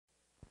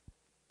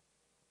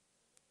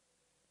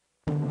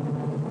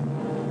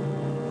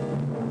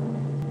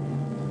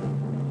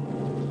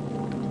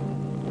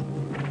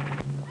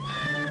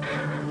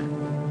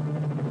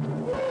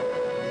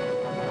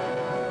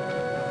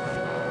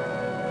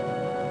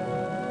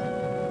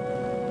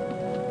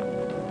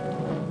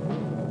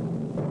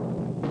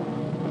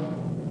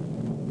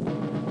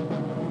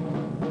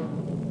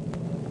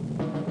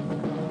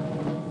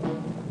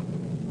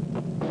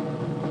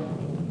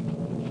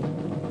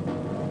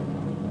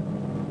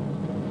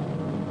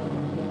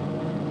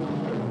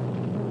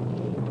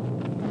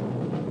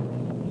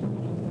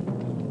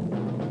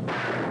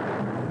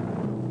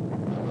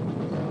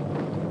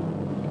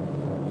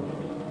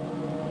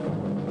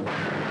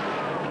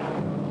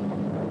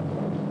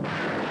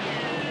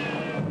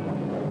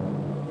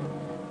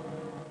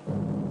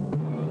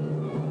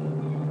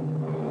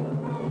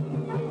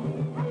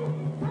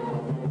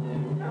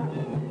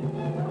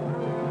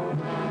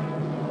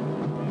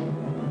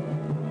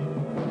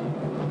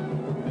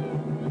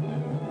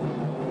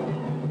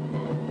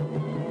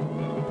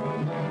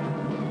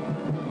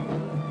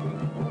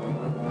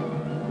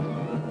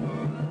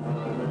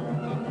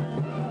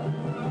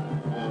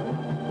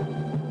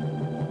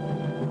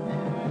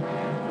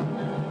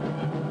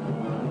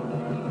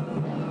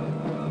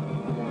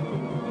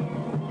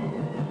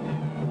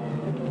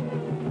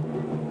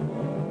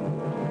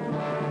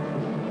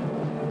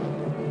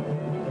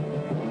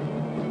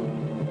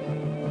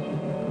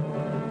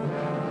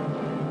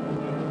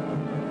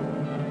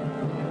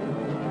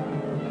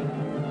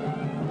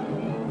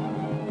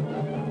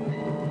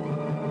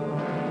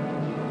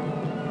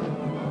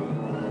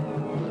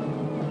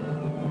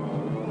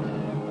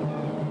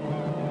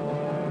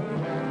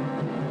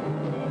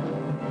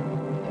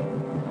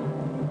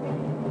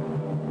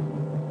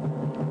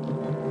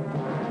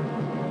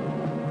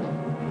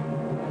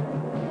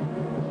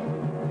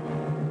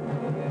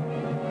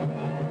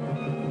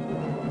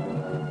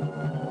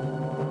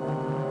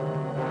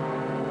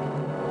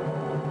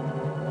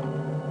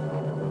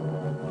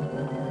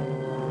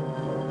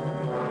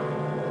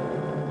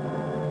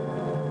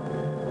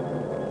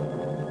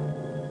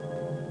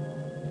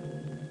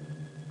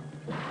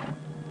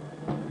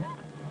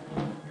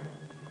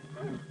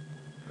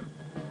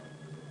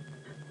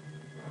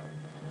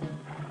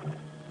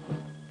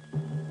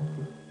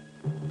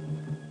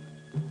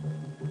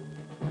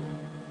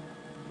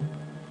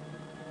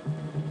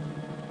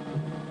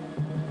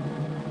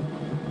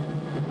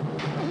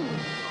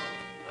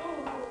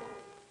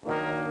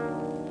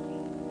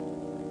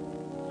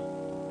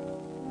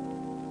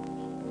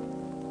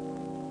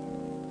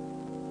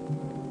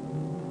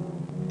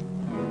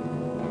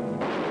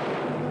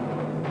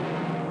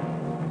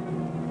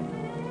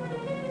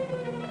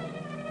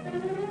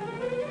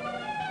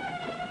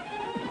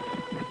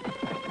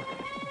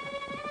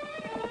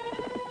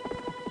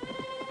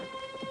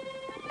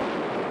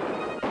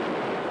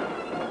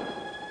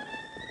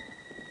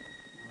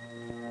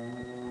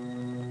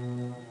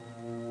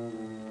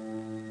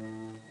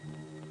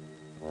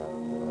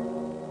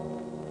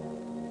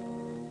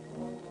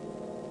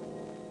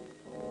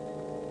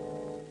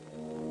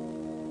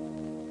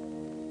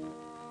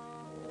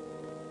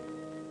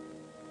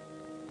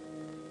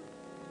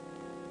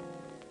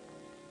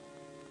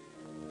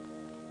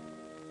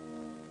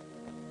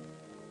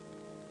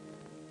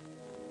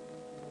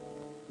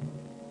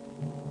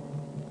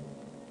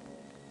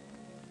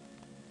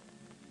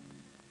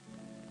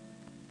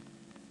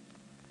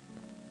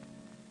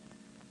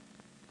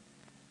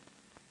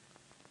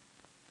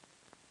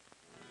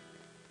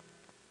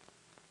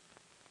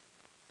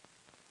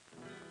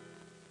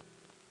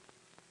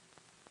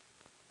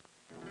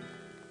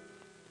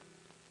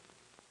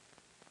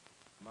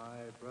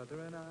My brother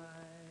and I,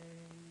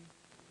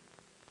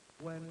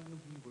 when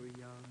we were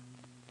young,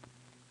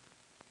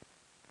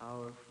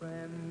 our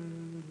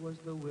friend was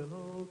the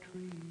willow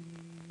tree.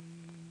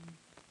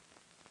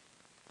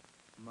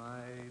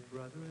 My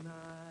brother and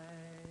I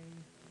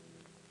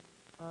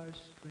are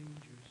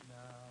strangers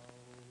now.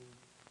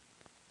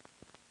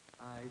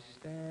 I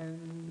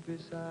stand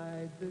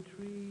beside the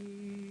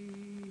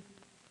tree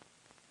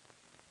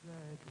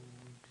that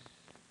weeps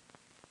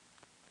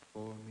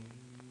for me.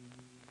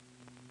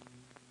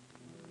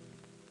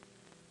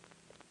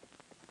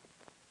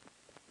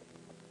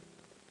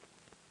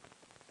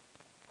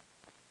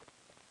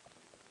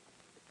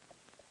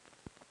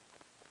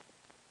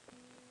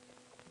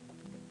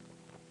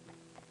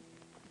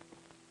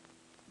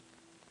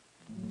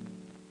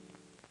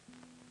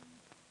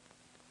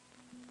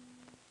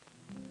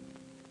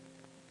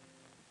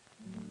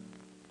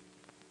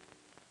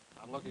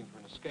 I'm looking for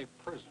an escaped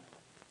prisoner.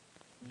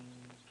 His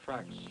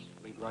tracks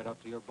lead right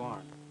up to your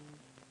barn.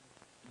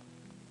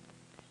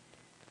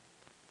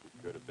 You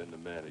could have been the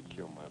man who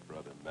killed my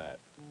brother,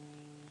 Matt.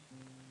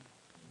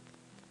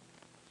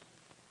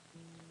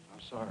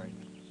 I'm sorry.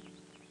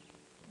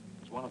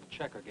 He's one of the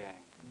Checker gang.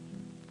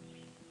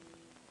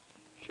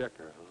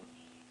 Checker, huh?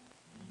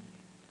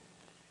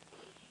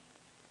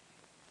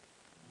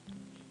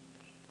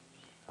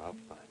 I'll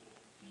find him.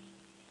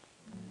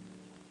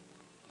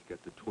 He's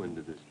got the twin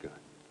to this gun.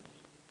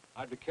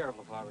 I'd be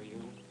careful if I were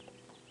you.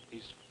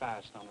 He's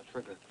fast on the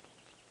trigger.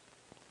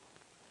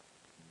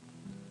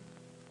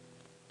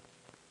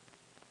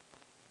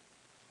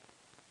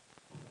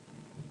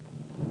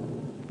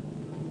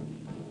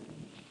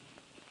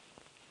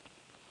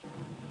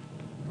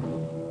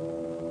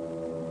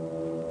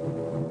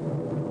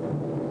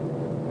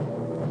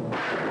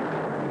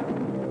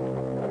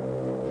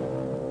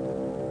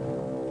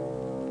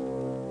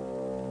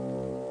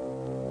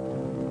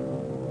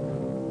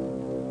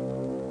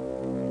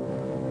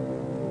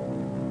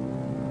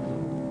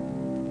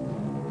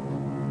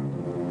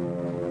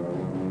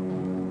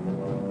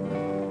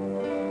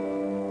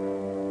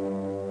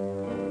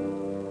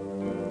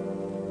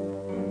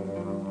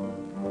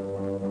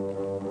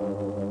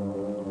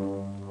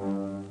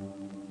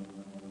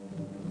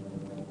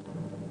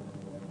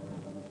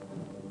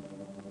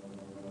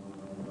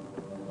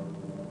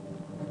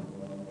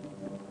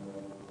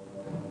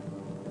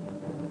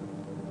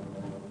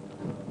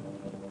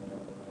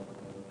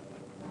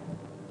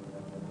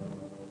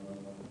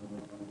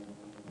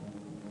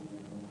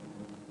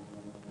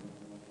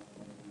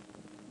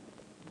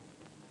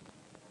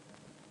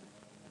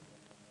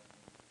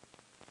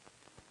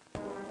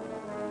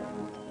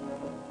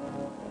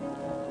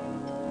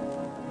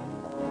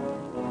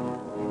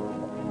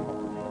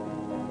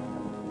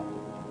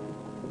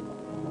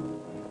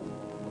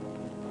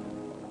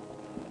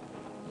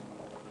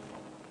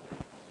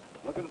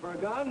 Looking for a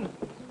gun?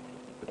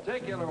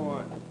 Particular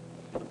one.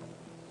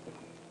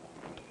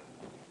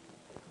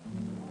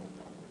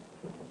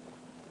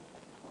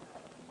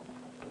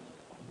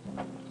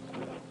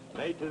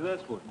 Mate to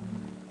this one.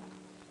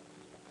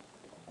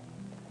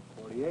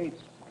 48.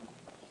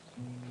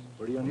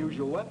 Pretty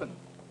unusual weapon.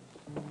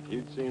 If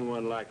you'd seen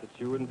one like it,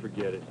 you wouldn't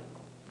forget it.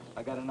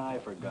 I got an eye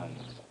for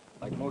guns,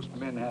 like most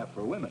men have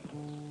for women.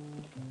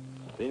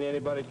 Seen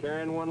anybody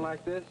carrying one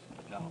like this?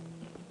 No.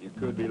 You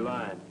could be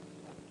lying.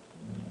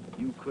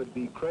 You could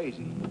be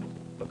crazy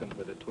looking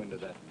for the twin to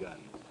that gun.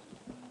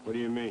 What do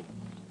you mean?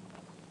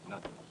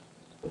 Nothing.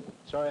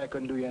 Sorry I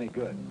couldn't do you any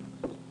good.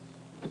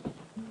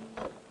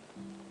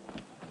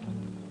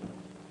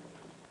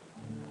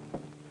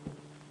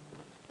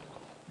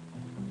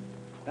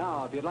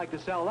 Now, if you'd like to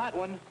sell that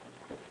one.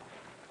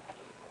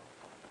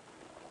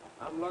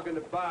 I'm looking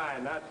to buy,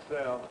 not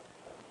sell.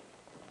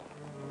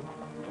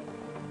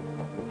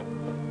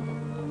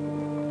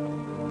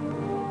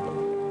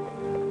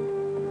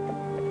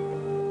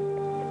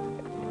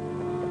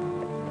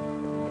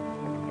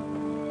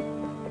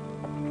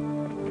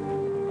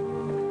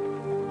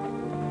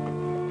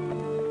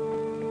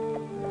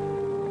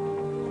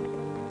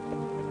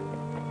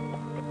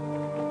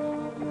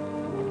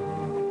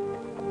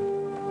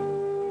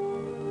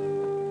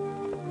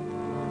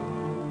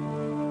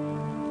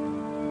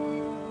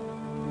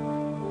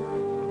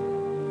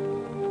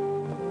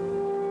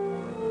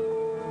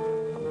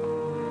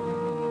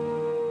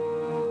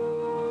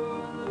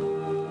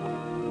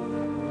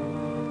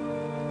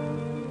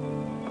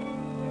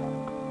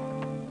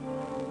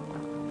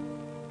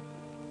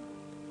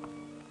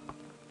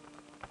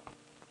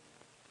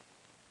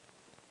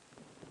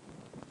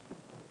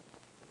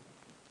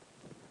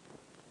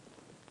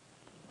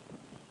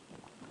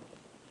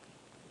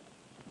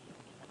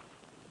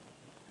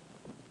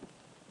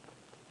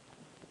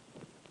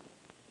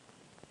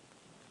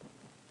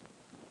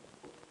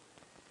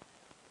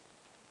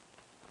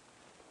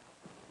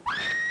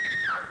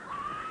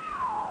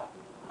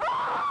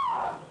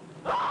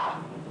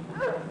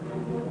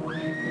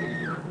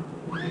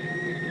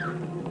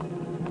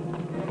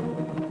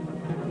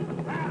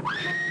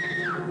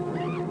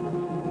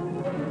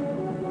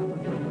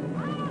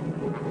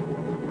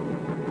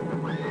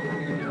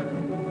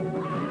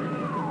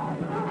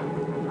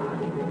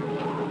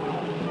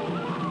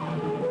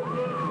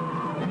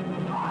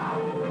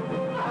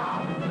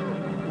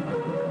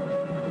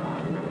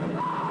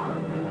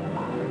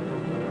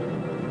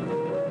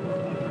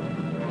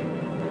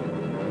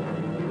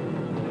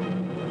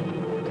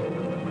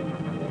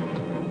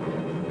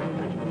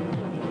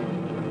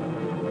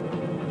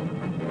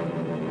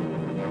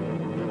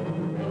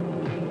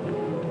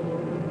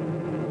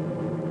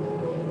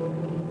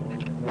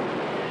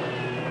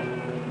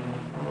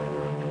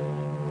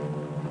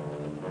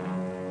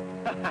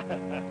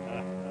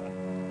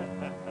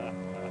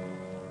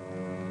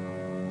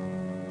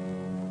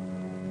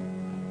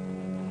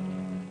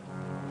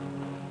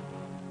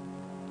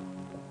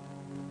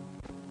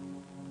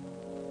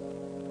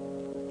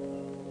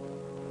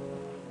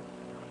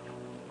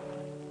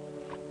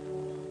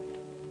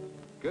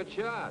 Good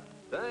shot.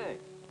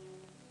 Thanks.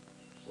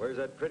 Where's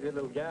that pretty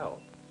little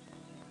gal?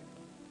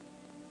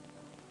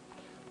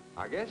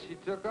 I guess she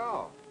took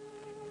off.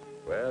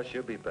 Well,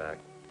 she'll be back.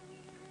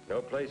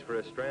 No place for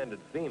a stranded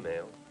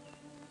female.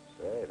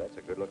 Say, that's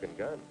a good-looking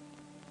gun.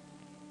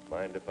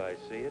 Mind if I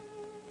see it?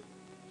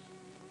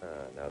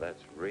 Now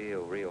that's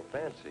real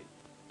fancy.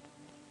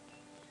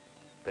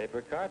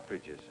 Paper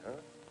cartridges, huh?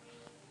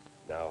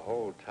 Now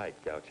hold tight,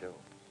 Gaucho.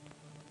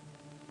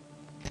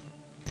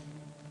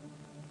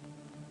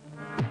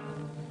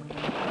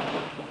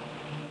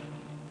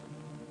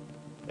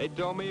 They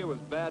told me it was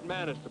bad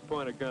manners to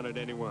point a gun at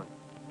anyone,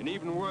 and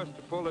even worse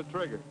to pull the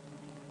trigger.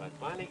 I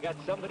finally got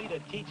somebody to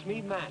teach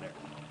me manners.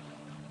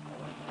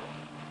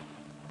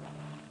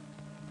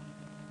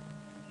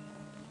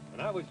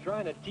 And I was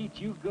trying to teach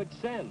you good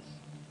sense.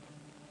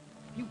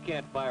 You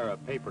can't fire a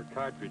paper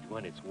cartridge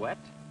when it's wet.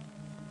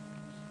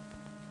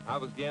 I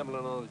was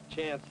gambling on the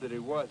chance that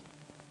it wasn't.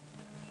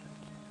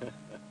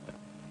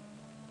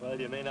 Well,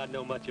 you may not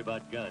know much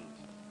about guns,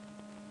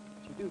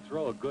 but you do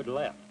throw a good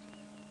left.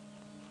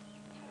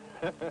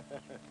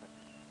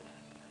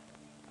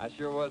 I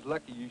sure was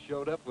lucky you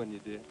showed up when you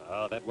did.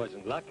 Oh, that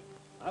wasn't luck.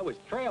 I was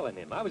trailing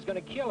him. I was going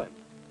to kill him.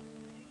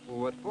 Well,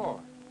 what for?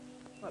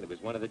 Well, he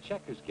was one of the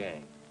Checkers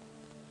gang.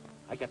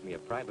 I got me a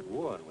private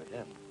warrant with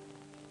him.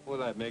 Well,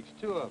 that makes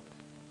two of us.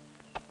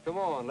 Come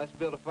on, let's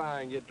build a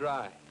fire and get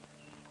dry.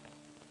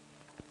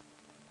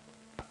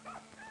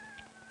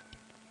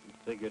 You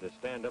figure to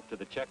stand up to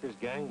the Checkers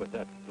gang with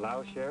that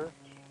plowshare?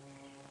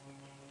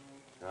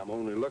 I'm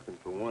only looking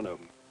for one of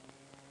them.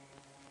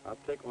 I'll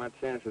take my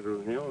chances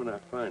with him when I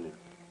find him.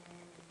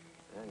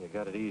 Well, you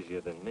got it easier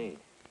than me.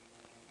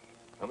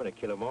 I'm going to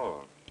kill them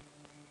all.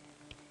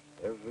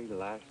 Every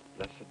last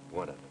blessed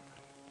one of them.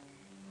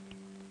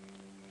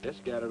 They're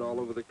scattered all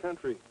over the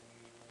country.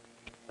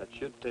 That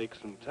should take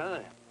some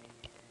time.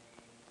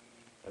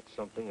 That's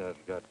something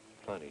I've got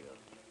plenty of.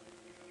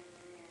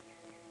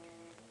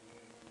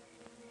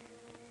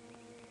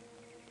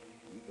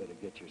 You better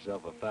get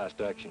yourself a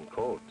fast-action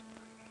Colt.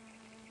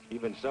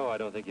 Even so, I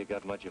don't think you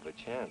got much of a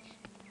chance.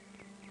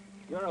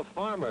 You're a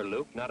farmer,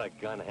 Luke, not a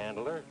gun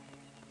handler.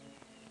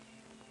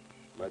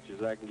 Much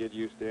as I can get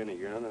used to any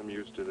gun, I'm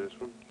used to this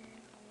one.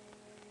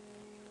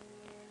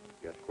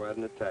 Got quite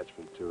an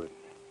attachment to it.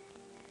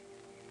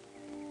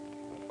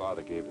 My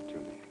father gave it to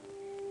me.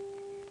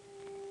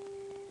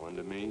 One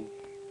to me,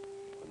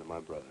 one to my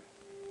brother.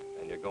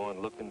 And you're going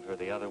looking for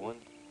the other one,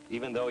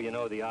 even though you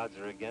know the odds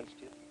are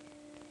against you?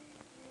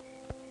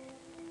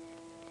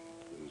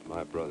 It was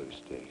my brother's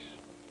Stace.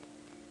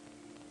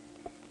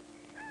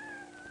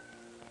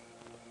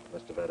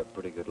 Must have had a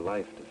pretty good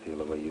life to feel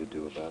the way you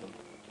do about him.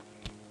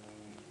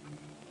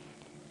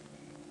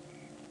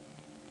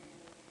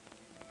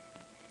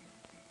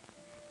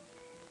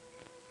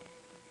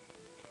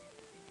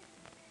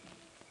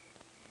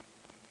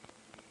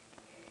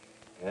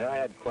 Yeah, I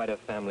had quite a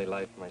family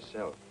life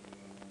myself.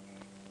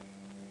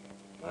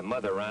 My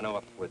mother ran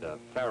off with a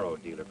faro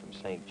dealer from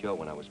St. Joe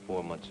when I was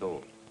 4 months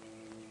old.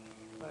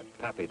 My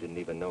pappy didn't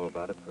even know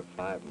about it for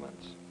 5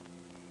 months.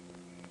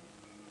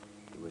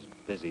 He was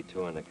busy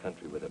touring the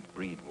country with a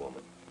breed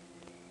woman.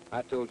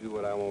 I told you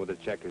what I want with the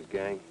Checkers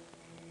gang.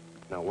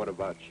 Now, what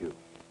about you?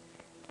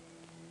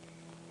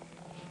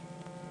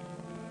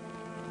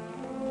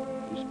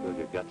 You spilled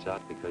your guts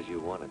out because you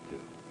wanted to.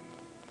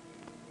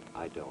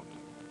 I don't.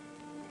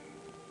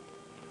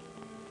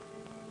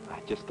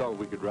 I just thought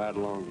we could ride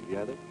along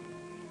together.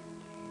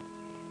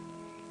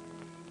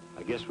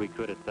 I guess we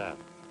could at that.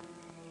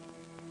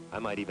 I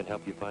might even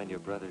help you find your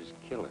brother's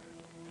killer.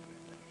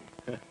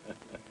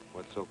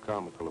 What's so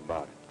comical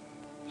about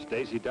it?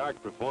 Stacy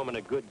Dark performing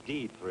a good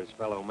deed for his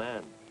fellow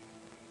man.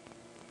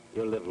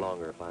 You'll live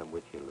longer if I'm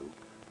with you, Luke.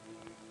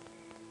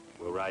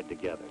 We'll ride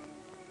together.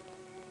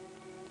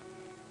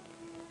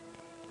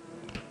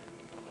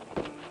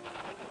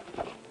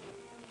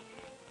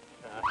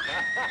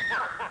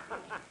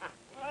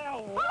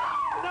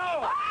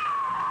 No!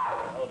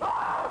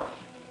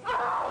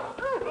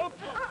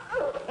 Oops.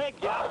 Hey,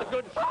 get out the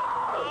good stuff.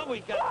 Oh, we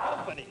got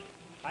company.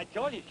 I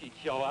told you she'd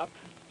show up.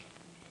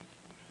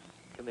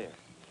 Come here.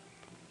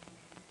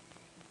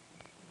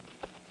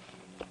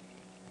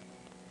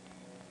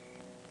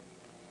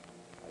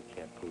 I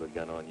can't pull a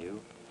gun on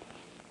you.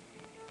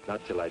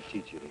 Not till I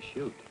teach you to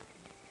shoot.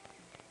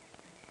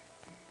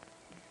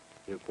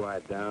 You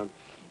quiet down.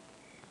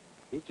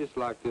 Eat just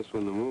like this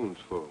when the moon's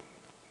full.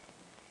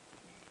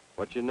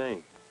 What's your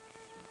name?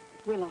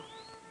 Willow.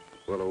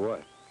 Willow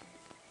what?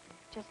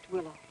 Just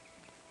Willow.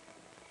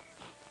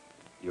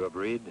 You a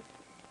breed?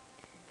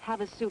 Have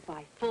a soup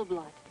eye, full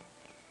blood.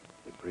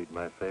 They breed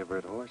my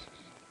favorite horses.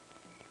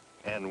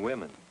 And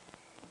women.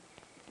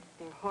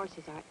 Their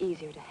horses are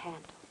easier to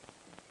handle.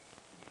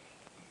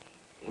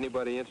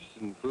 Anybody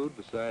interested in food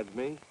besides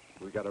me?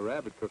 We got a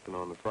rabbit cooking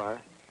on the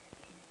fire.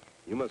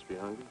 You must be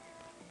hungry.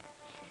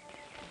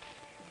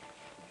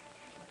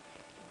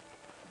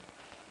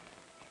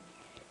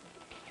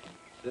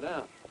 Sit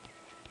down.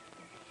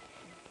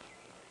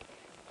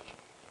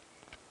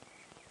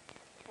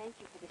 Thank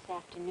you for this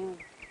afternoon.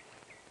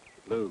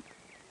 Luke,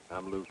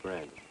 I'm Luke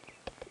Randall.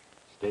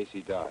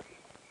 Stacy Dark.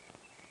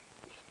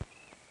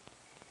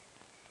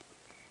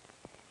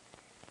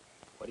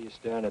 What are you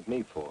staring at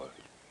me for?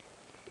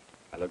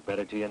 I look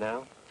better to you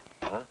now?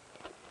 Huh?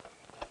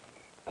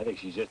 I think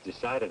she's just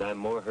decided I'm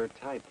more her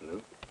type,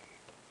 Luke.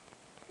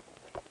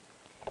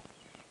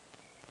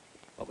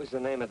 What was the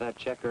name of that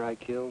checker I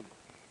killed?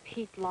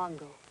 Pete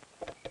Longo.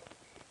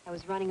 I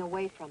was running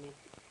away from him.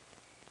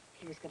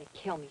 He was going to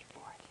kill me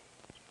for it.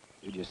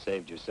 You just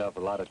saved yourself a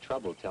lot of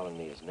trouble telling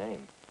me his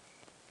name.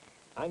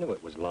 I knew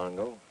it was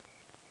Longo.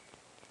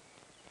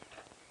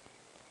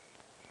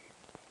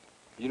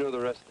 You know the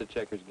rest of the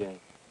Checkers gang?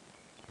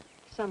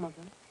 Some of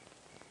them.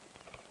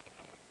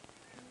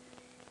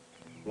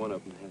 One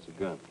of them has a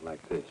gun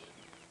like this.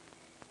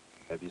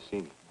 Have you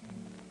seen it?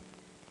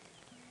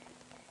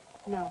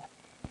 No.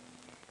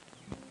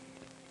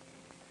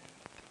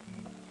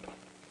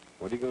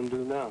 What are you gonna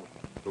do now?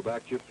 Go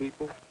back to your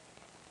people?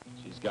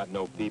 She's got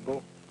no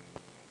people.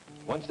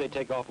 Once they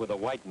take off with a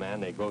white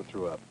man, they go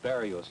through a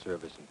burial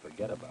service and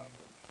forget about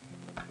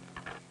them.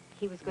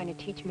 He was going to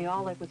teach me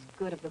all that was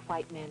good of the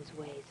white man's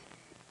ways.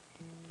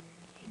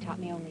 He taught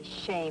me only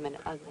shame and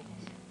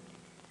ugliness.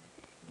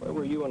 Where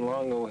were you and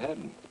Longo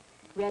heading?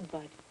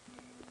 Redbud,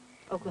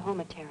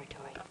 Oklahoma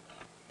Territory.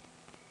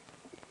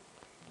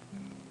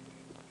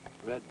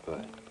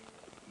 Redbud.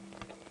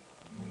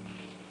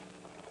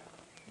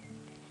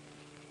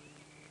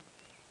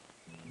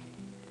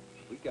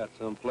 We got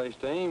some place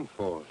to aim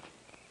for.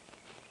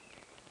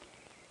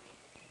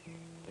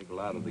 Take a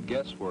lot of the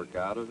guesswork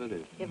out of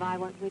it If I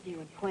went with you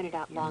and pointed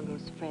out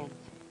Longo's friends.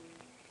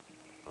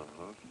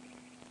 Uh-huh.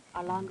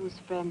 Are Longo's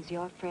friends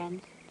your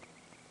friends?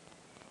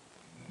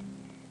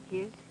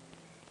 His?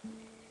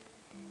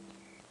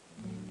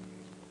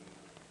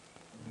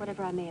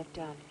 Whatever I may have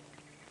done,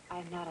 I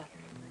am not a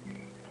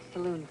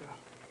saloon girl.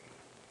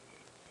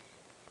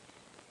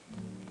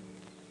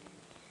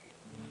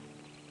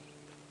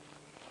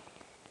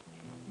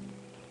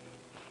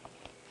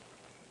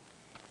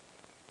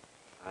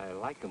 I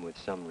like him with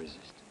some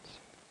resistance.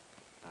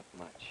 Not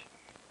much,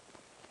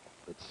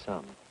 but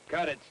some.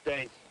 Cut it,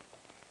 Stace.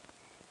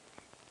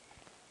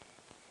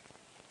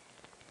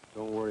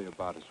 Don't worry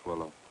about us,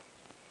 Willow.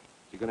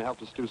 You're gonna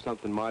help us do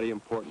something mighty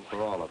important for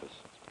all of us.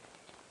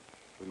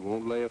 We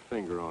won't lay a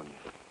finger on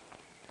you.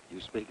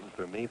 You speaking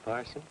for me,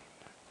 Parson?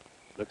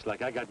 Looks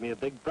like I got me a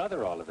big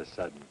brother all of a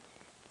sudden.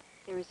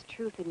 There is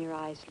truth in your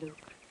eyes, Luke.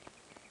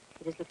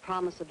 It is the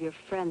promise of your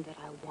friend that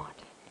I want.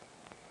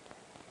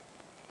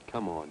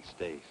 Come on,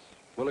 Stace.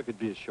 Willow could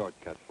be a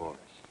shortcut for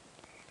us.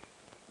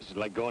 This is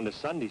like going to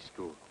Sunday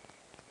school.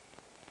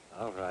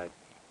 All right.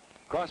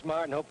 Cross my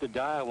heart and hope to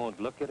die, I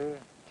won't look at her,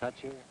 touch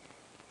her.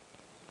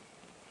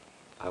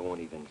 I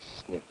won't even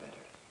sniff at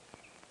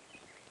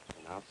her.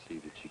 And I'll see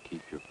that you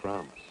keep your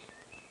promise.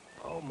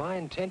 Oh, my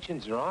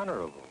intentions are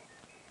honorable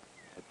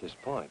at this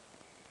point.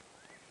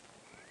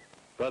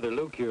 Brother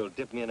Luke here will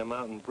dip me in a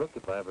mountain brook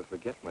if I ever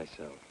forget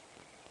myself.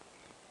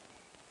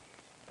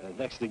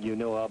 Next thing you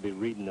know, I'll be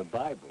reading the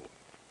Bible.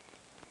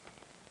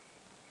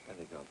 I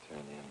think I'll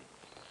turn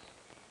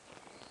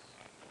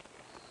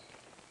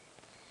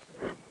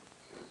in.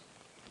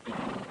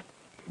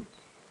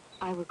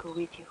 I will go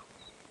with you.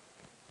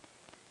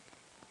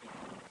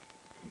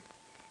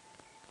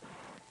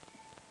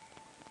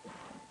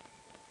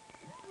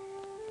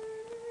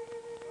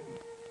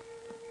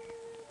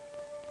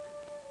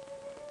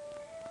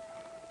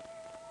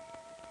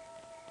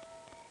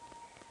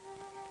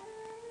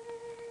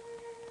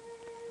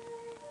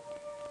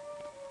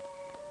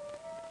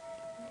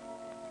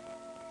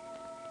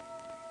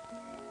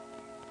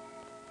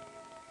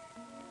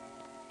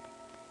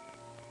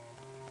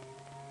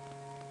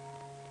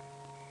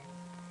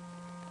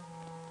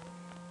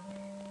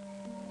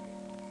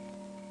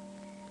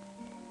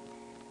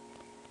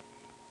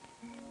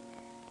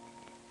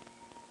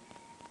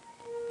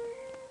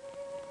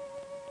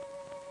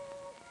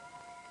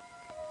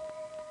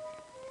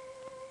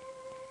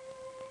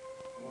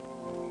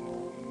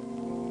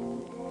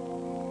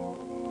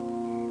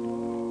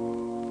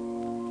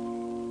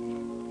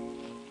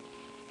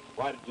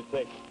 Why did you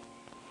take it?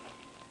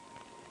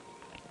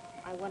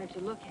 I wanted to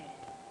look at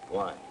it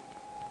Why?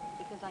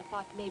 because I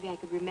thought maybe I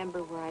could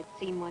remember where I'd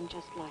seen one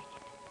just like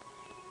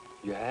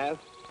it. You have?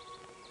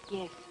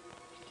 Yes.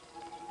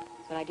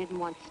 But I didn't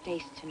want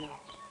Stace to know.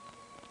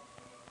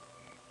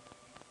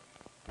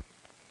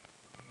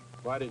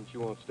 Why didn't you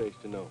want Stace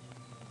to know?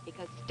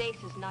 Because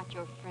Stace is not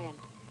your friend.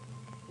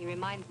 He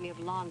reminds me of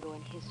Longo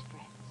and his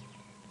friends.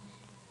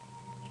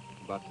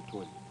 About the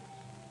twin.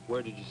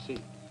 Where did you see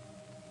it?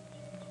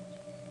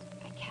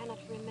 I cannot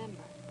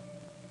remember.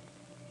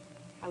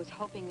 I was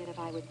hoping that if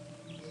I would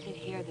sit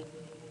here, that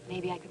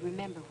maybe I could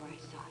remember where I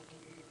saw it.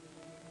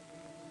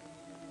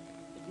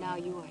 But now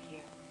you are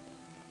here,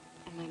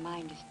 and my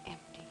mind is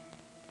empty.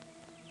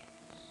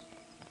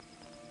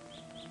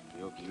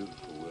 You're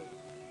beautiful, Will.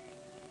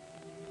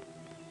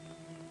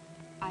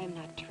 I am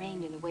not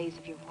trained in the ways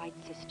of your white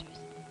sisters.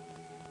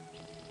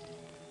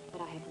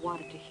 But I have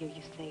wanted to hear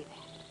you say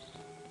that.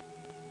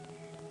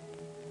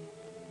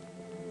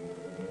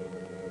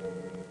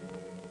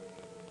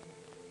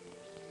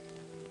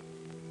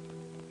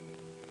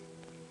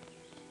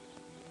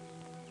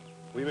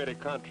 We made a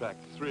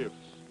contract, the three of us.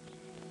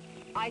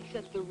 I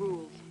set the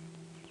rules.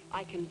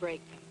 I can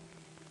break them.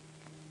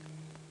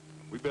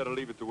 We better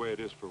leave it the way it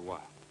is for a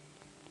while.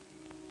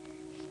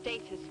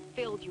 Stace has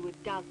filled you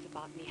with doubts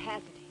about me,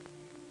 hasn't he?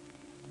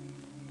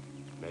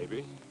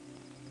 Maybe.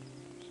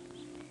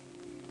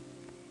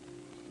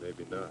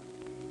 Maybe not.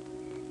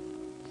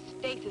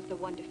 Stace is the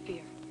one to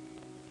fear.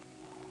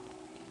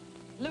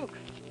 Luke,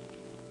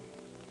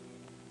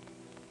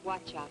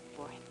 watch out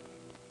for him.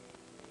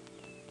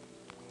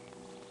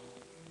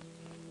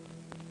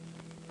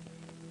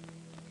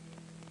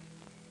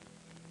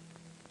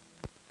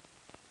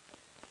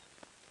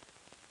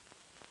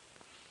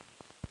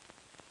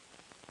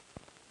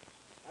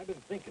 I've been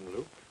thinking,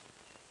 Luke.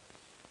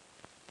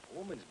 A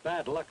woman's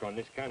bad luck on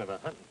this kind of a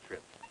hunting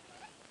trip.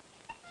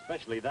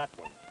 Especially that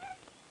one.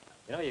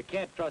 You know, you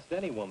can't trust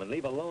any woman,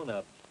 leave alone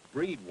a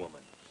breed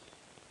woman.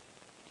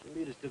 She'll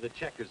lead us to the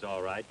checkers,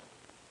 all right.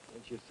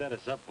 And she'll set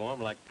us up for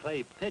 'em like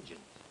clay pigeons.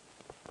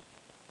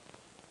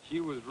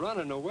 She was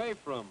running away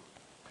from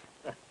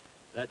him.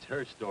 That's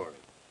her story.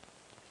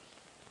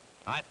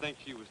 I think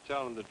she was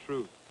telling the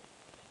truth.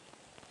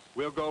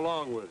 We'll go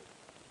along with it.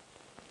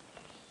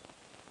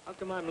 How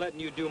come I'm letting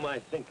you do my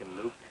thinking,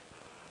 Luke?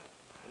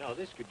 You know,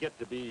 this could get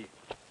to be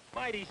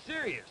mighty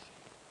serious.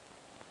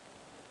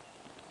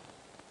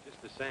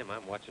 Just the same,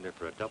 I'm watching her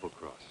for a double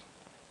cross.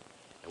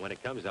 And when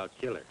it comes, I'll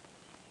kill her.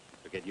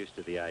 She'll get used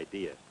to the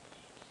idea.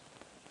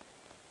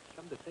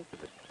 Come to think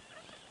of it,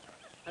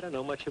 I don't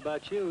know much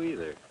about you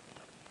either.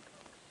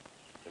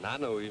 And I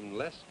know even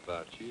less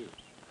about you.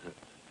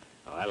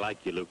 Oh, I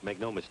like you, Luke. Make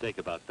no mistake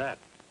about that.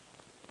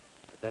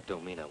 But that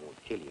don't mean I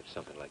won't kill you if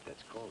something like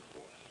that's called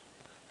for.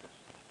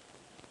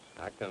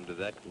 I come to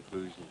that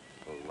conclusion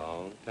a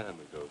long time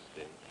ago,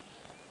 Stace.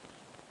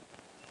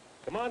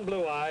 Come on,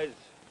 Blue Eyes.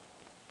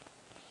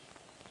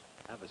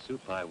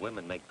 Havasupai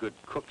women make good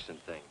cooks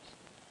and things.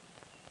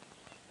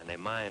 And they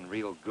mine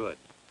real good.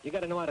 You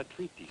gotta know how to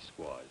treat these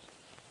squaws.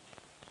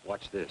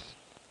 Watch this.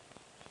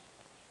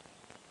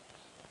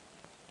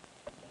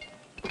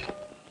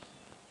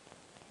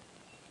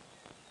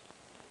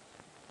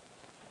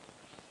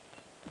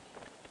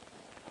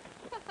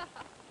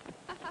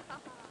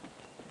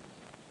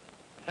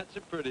 That's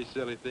a pretty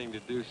silly thing to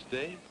do,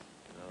 Stace.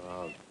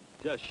 Oh,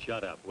 just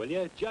shut up, will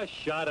you? Just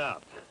shut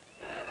up.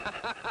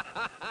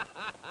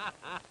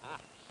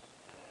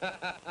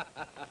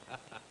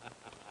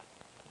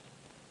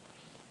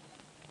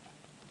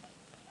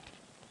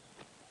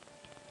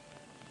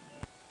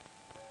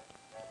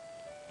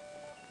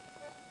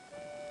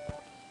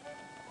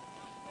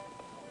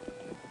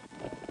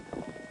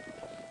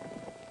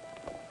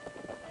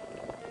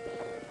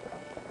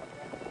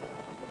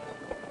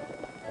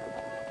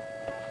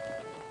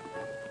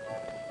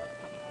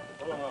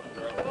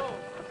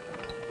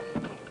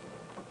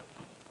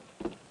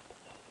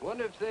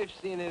 Wonder if they've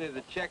seen any of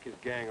the Checkers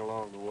gang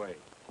along the way.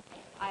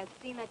 I've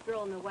seen that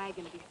girl in the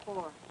wagon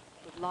before,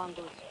 with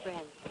Longo's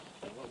friends.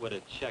 What would a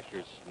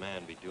checkers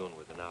man be doing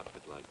with an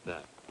outfit like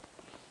that?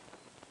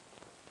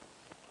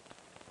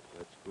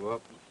 Let's go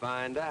up and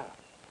find out.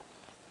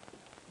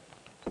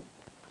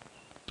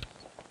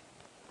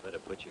 Better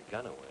put your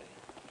gun away.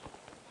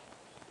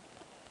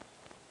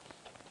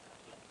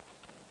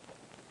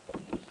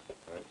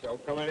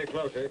 Don't come any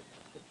closer,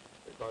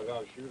 because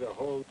I'll shoot a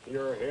hole in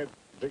your head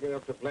big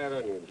enough to plant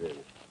onions in.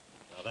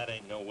 Now, that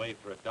ain't no way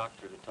for a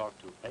doctor to talk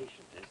to a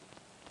patient, is it?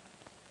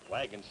 The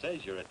wagon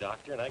says you're a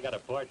doctor, and I got a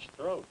parched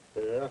throat.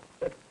 Yeah?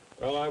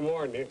 Well, I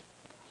warned you.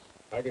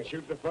 I can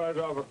shoot the fuzz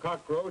off a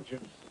cockroach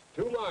at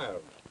 2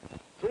 miles.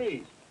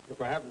 3,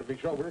 if I happen to be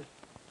sober.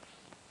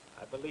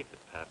 I believe it,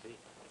 Pappy.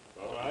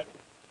 All right.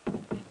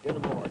 Get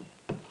aboard.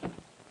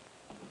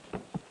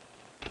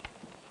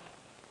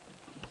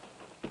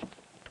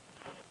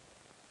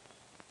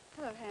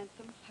 Hello,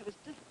 handsome. I was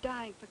just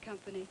dying for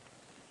company.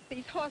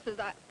 These horses,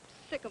 I'm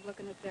sick of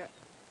looking at their...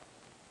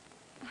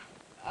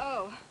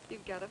 Oh,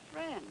 you've got a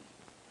friend.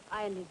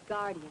 I am his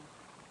guardian.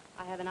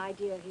 I have an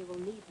idea he will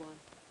need one.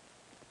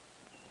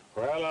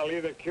 Well, I'll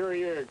either cure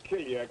you or kill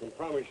you, I can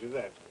promise you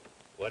that.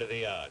 What are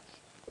the odds?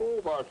 Oh,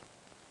 about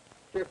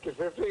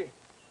 50-50.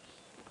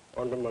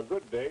 On my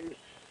good days.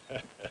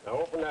 Now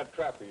open that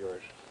trap of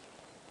yours.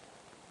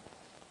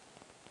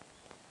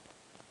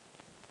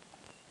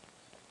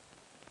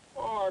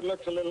 Oh, it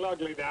looks a little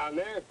ugly down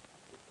there,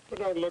 but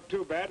don't look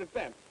too bad at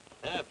that.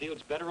 Ah,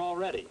 feels better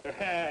already.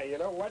 You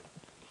know what?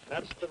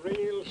 That's the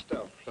real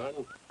stuff,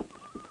 son.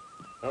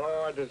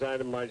 Oh, I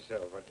designed it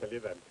myself, I tell you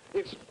that.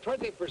 It's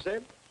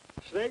 20%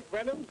 snake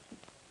venom,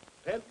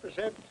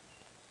 10%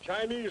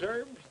 Chinese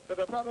herbs that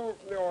I brought over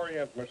from the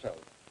Orient myself.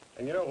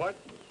 And you know what?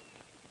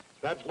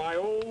 That's my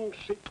own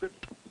secret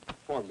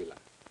formula.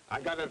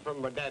 I got it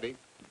from my daddy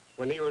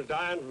when he was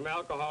dying from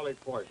alcoholic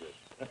poisoning.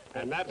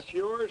 And that's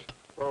yours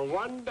for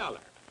 $1.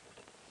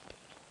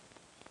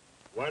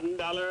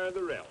 $1 of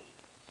the realm.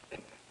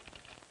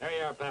 There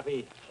you are,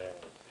 Pappy.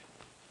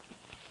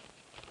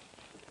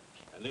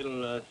 A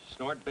little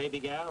snort, baby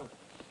gal?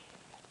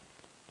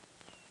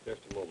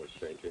 Just a moment,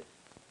 stranger.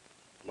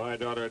 My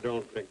daughter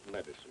don't drink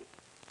medicine.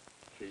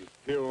 She's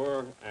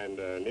pure and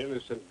an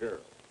innocent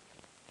girl.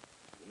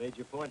 You made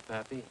your point,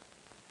 Pappy.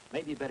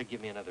 Maybe you better give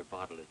me another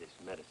bottle of this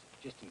medicine,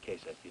 just in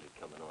case I feel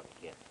it coming on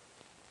again.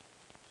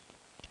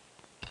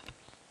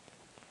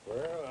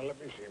 Well, now,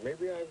 let me see.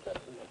 Maybe I've got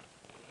enough.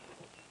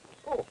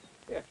 Oh,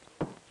 yeah.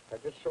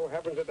 It just so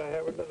happens that I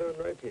have another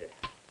one right here.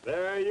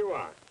 There you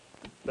are.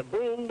 The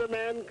boon to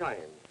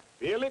mankind,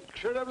 the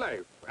elixir of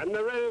life, and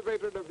the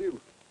renovator of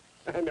youth.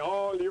 And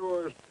all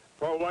yours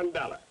for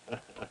 $1.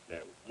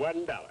 There,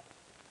 $1.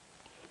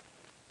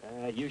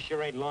 You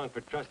sure ain't long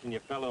for trusting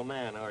your fellow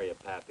man, are you,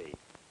 Pappy?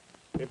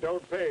 It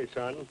don't pay,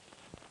 son.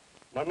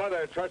 My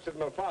mother trusted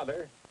my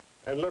father,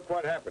 and look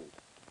what happened.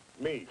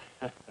 Me.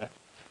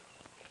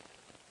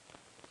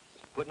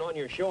 Putting on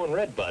your show in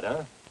Redbud,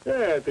 huh? Yeah,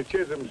 at the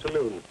Chisholm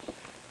Saloon.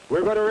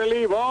 We're going to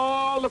relieve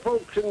all the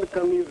folks in the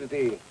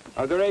community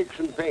of their aches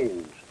and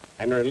pains,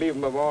 and relieve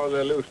them of all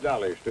their loose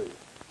dollars, too.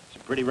 It's a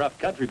pretty rough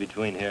country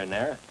between here and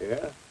there.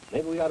 Yeah?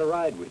 Maybe we ought to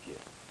ride with you.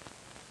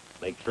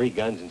 Make 3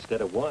 guns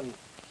instead of 1.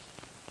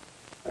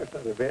 That's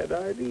not a bad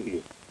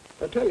idea.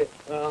 I'll tell you,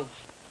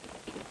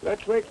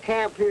 let's make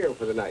camp here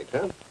for the night,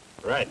 huh?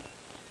 Right.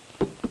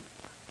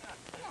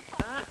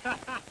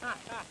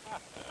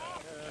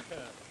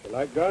 You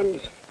like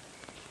guns?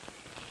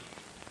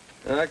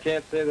 I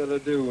can't say that I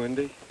do,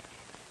 Wendy.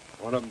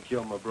 One of them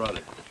killed my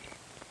brother.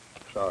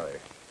 Sorry.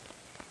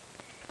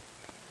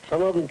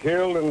 Some of them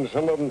killed and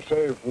some of them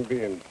saved from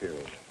being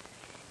killed.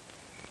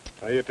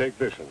 Now you take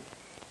this one.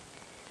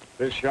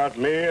 This shot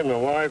me and my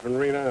wife and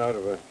Rena out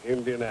of an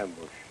Indian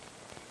ambush.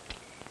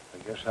 I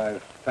guess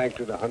I've thanked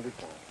it 100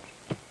 times.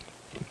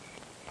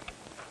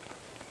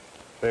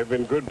 They've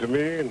been good to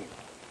me and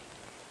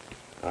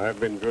I've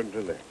been good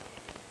to them.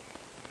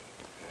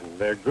 And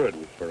they're good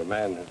for a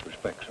man that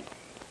respects them.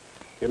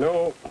 You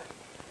know,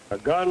 a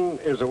gun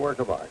is a work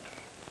of art,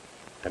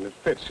 and it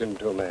fits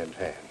into a man's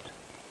hand.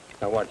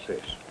 Now watch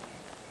this.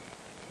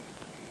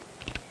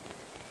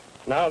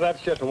 Now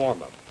that's just a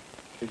warm-up.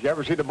 Did you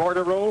ever see the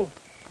border roll?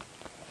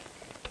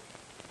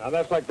 Now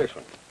that's like this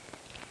one.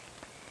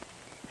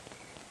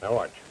 Now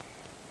watch.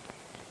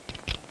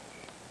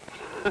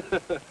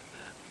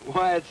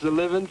 Why, it's the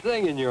living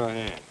thing in your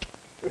hand.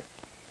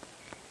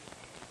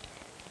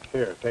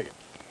 Here, take it.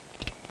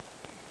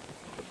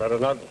 You better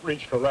not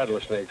reach for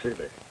rattlesnakes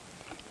either.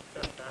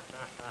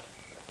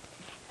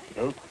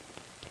 Luke,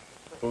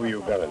 who are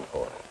you gunning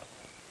for?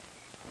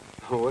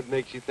 What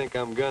makes you think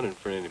I'm gunning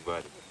for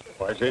anybody?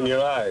 Why, it's in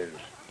your eyes,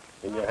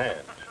 in your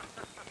hands.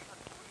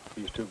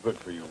 He's too good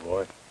for you,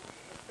 boy.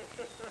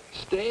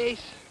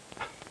 Stace?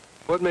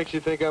 What makes you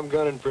think I'm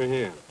gunning for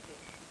him?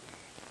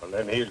 Well,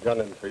 then he's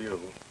gunning for you.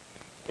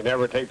 He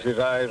never takes his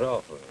eyes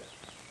off of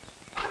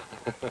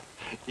us.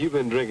 You've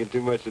been drinking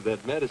too much of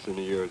that medicine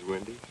of yours,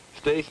 Wendy.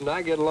 Stace and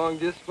I get along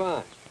just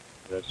fine.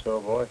 That's so,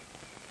 boy?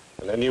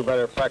 And then you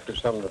better practice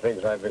some of the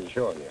things I've been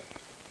showing you.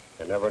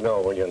 You never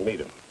know when you'll need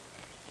them.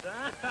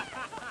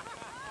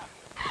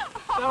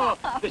 So,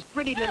 this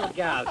pretty little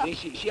gal, see,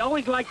 she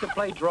always liked to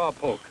play draw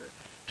poker.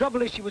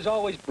 Trouble is, she was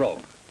always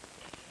broke.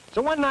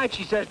 So one night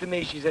she says to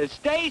me, she says,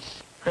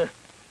 Stace,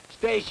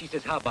 Stace, she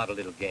says, how about a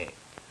little game?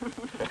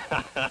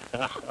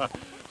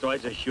 So I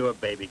said, sure,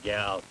 baby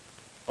gal.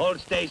 Old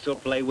Stace will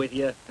play with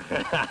you.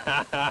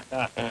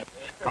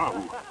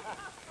 Come.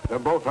 They're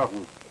both of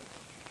them.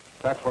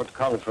 That's what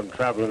comes from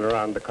traveling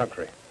around the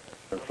country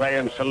and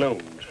playing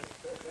saloons,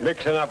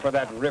 mixing up with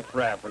that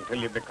riff-raff until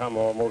you become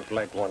almost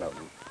like one of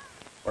them.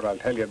 But I'll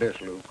tell you this,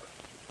 Luke.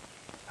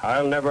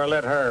 I'll never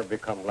let her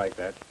become like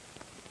that.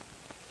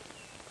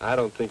 I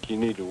don't think you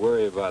need to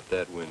worry about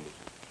that, Wendy.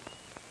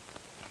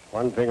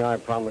 One thing I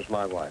promised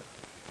my wife,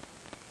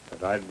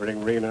 that I'd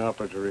bring Rena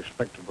up as a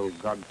respectable,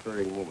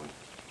 God-fearing woman.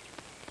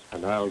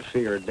 And I'll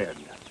see her dead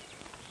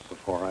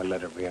before I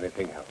let her be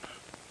anything else.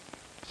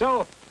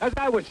 So, as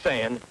I was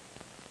saying,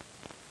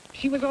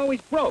 she was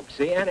always broke,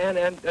 see, and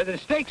the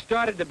stake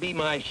started to be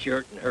my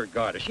shirt and her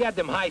garter. She had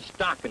them high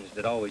stockings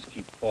that always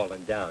keep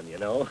falling down, you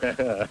know.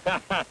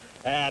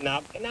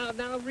 Now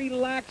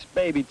relax,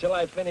 baby, till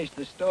I finish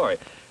the story.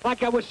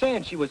 Like I was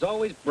saying, she was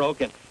always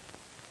broke,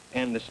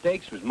 and the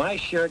stakes was my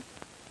shirt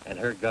and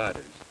her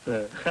garters.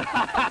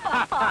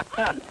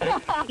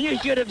 You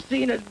should have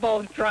seen us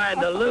both trying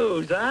to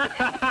lose, huh?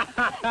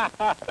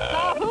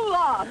 So who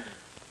lost?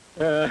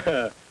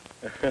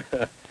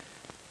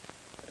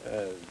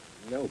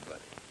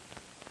 Nobody.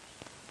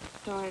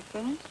 Story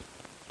finished?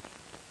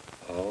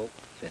 All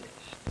finished.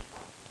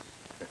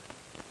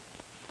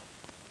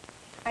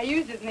 I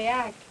used it in the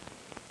act.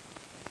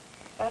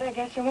 But I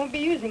guess I won't be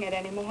using it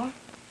anymore.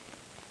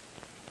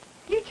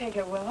 You take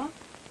it, Willow.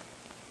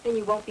 Then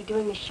you won't be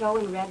doing the show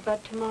in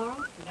Redbud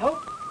tomorrow?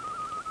 Nope.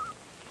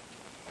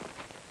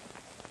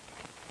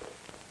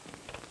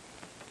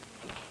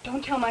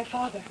 Don't tell my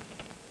father.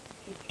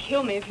 He'd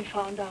kill me if he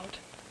found out.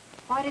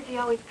 Why does he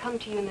always come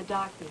to you in the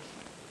darkness?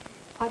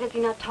 Why does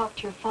he not talk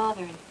to your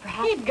father and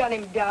perhaps... He'd gun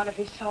him down if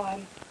he saw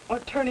him, or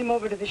turn him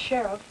over to the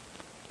sheriff.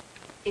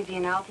 Is he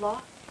an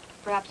outlaw?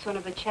 Perhaps one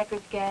of the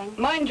Checkers gang?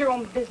 Mind your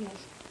own business.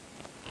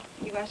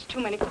 You ask too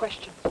many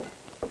questions.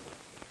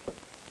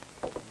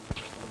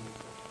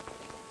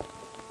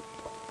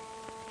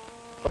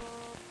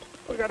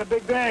 We got a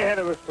big day ahead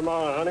of us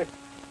tomorrow, honey.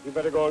 You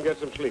better go and get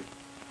some sleep.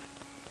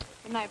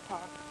 Good night, Pa.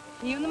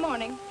 See you in the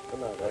morning.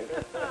 Good night, honey.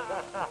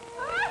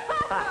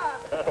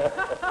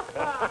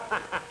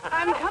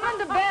 I'm coming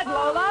to bed,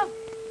 Lola.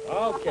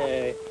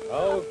 Okay.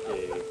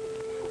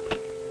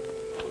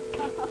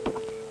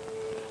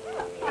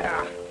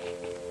 Yeah.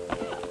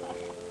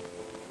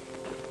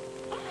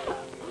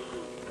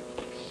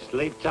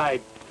 Sleep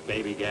tight,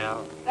 baby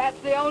gal. That's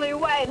the only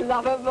way,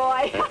 lover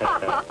boy.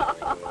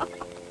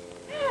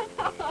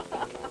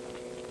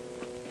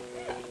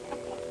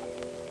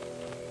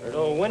 Heard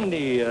old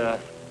Wendy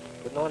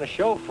putting on a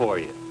show for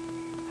you.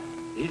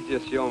 He's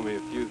just showing me a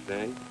few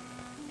things.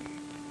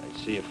 I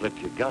see you flip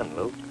your gun,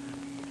 Luke.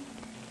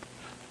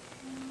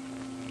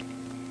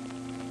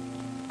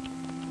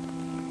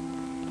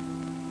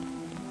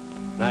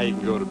 Now you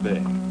can go to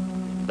bed.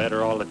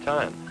 Better all the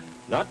time.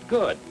 Not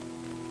good.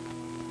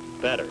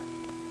 Better.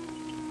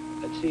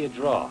 Let's see you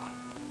draw.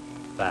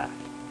 Fast.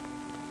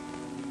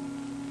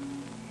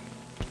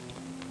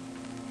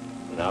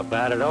 Not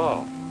bad at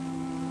all.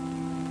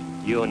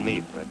 You and me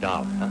for $1,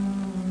 huh?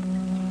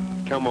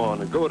 Come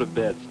on and go to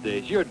bed,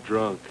 Stace. You're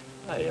drunk.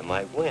 Well, you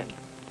might win.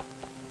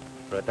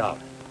 For $1.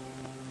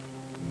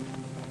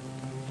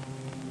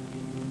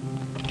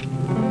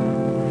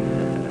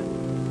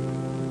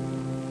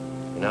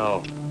 You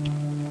know,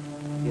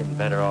 getting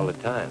better all the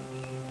time.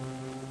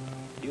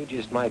 You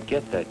just might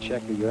get that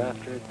checker you're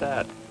after at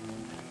that.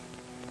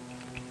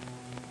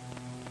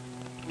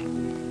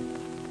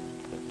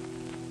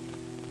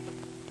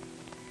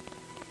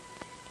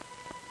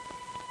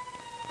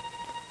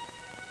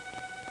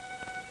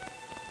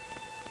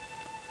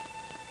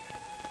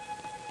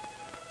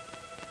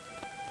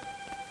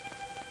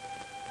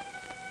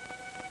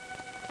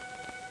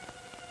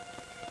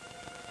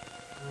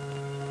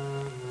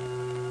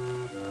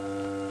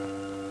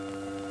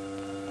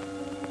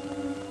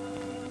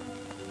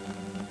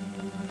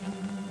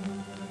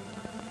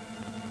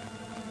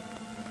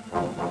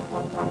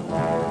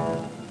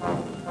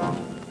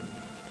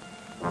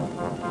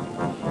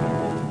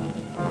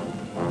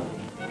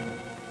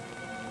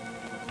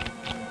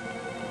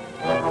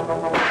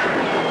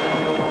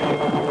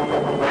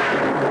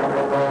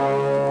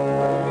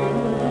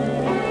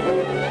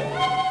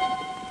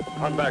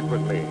 Come back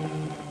with me.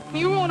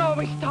 You won't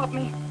always stop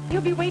me.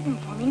 He'll be waiting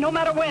for me, no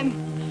matter when.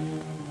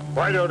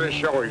 Why don't he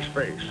show his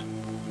face?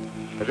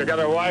 Has he got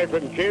a wife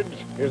and kids?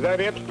 Is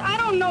that it? I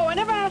don't know. I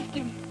never asked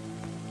him.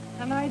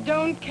 And I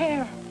don't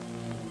care.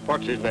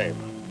 What's his name?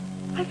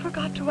 I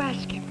forgot to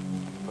ask him.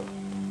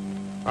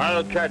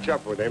 I'll catch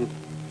up with him.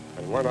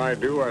 And when I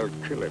do, I'll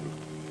kill him.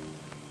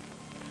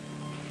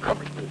 Come.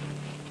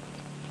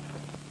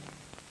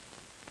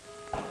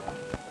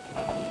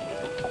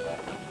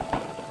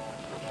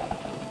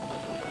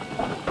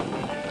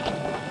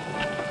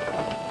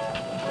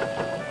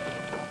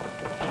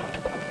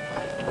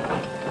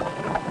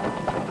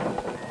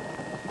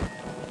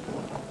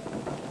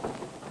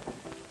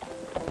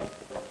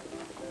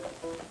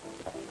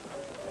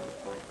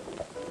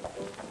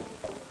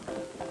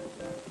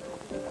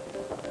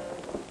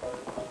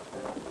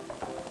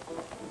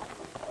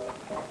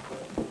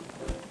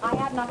 I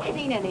have not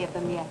seen any of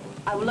them yet.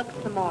 I will look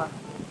some more.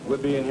 We'll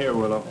be in here,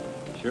 Willow.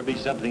 Sure be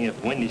something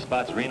if Wendy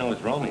spots Reno as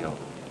Romeo.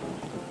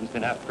 He's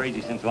been half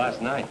crazy since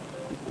last night.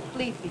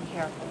 Please be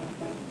careful.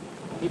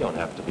 He don't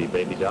have to be,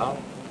 baby doll.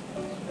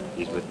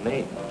 He's with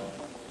me.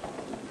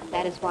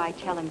 That is why I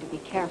tell him to be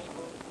careful.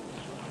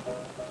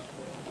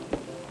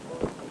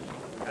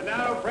 And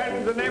now,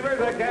 friends and neighbors,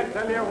 I can't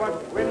tell you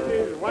what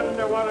Wendy's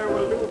Wonder Water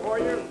will do for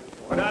you,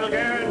 but I'll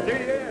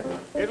guarantee you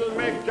it'll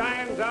make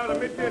giants out of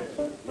midgets,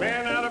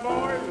 men out of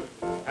boys,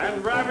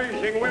 and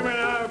ravishing women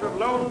out of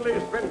lonely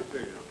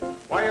spinsters.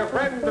 Why, a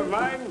friend of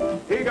mine,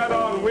 he got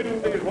on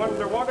Wendy's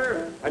Wonder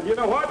Water, and you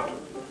know what?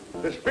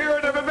 The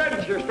spirit of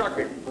adventure struck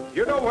him.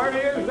 You know where he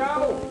is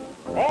now?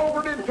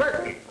 Over in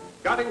Turkey.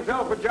 Got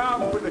himself a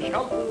job with the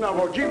Sultan of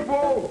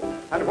Ojibwa,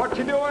 and what's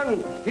he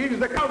doing? He's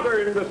the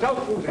counter in the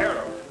Sultan's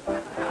harem.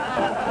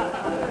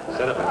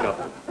 Set up a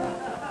couple.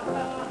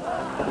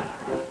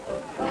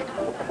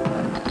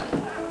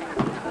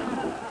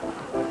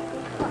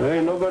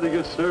 Ain't nobody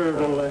gets served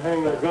until they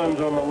hang their guns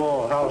on the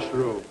wall, house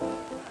rule.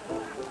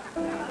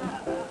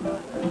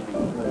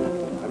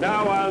 And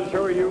now I'll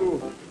show you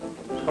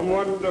some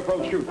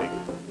wonderful shooting.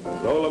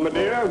 Lola, my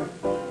dear,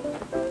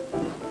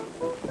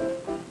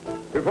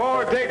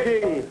 before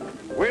taking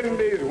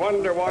Wendy's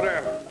Wonder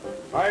Water,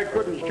 I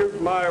couldn't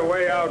shoot my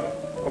way out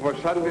of a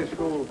Sunday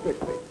school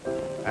picnic.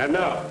 And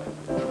now,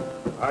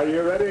 are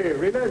you ready,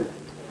 Rita?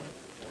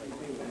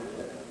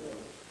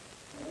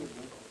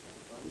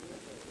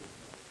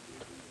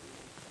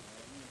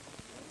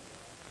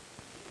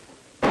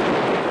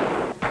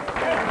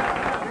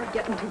 You're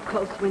getting too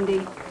close, Wendy.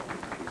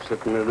 He's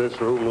sitting in this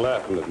room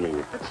laughing at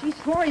me. But she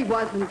swore he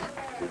wasn't.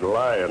 He's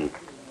lying.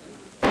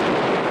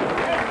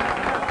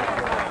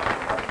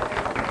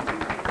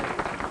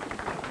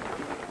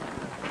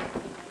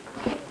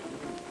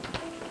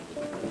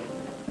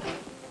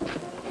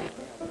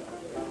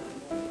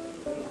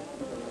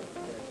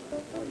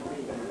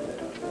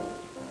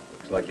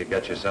 Looks like you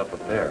got yourself a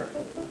pair.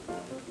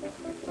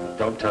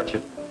 Don't touch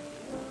it.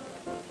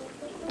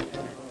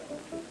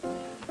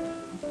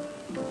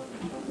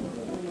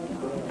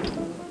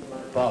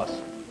 Boss.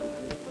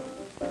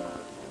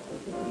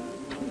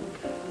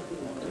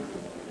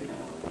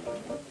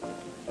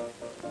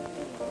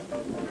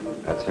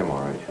 That's him,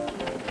 all right.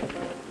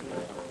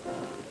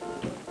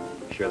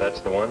 Sure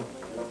that's the one?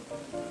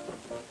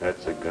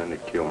 That's the gun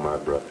that killed my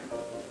brother.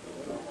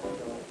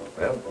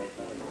 Well,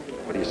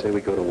 what do you say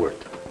we go to work?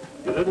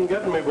 You didn't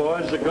get me,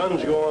 boys. The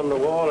guns go on the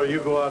wall or you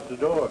go out the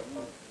door.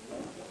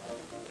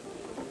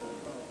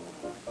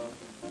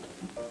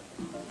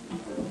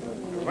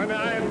 When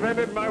I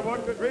invented my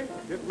wonder drink,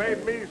 it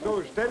made me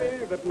so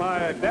steady that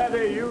my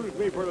daddy used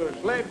me for a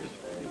sledge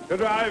to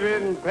drive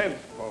in fence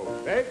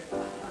posts, eh?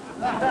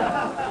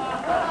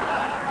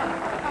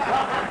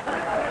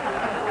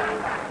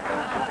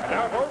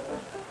 Now, folks,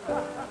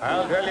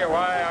 I'll tell you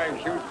why I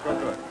shoot so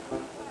good.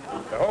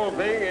 The whole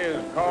thing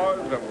is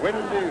cause of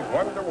Wendy's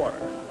Wonder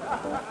Water.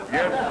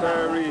 Yes,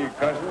 sirree,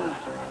 cousins,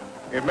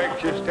 it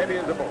makes you steady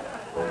as a boat.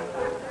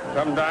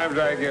 Sometimes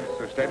I get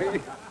so steady,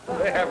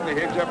 they have to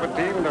hitch up a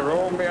team to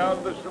roll me out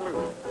of the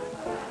saloon.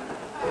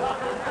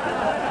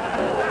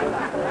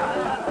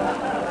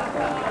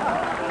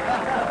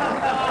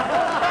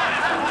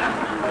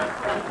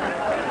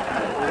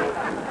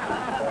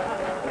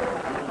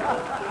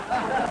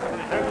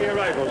 Send me a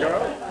rifle,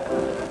 girl.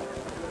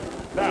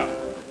 Now,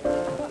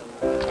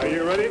 are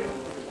you ready?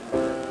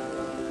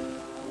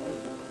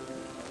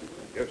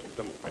 Just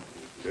a moment.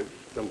 Just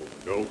a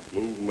moment. Don't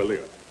move a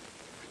millimeter.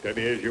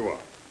 Steady as you are.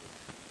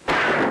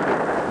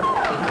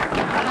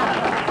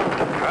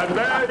 And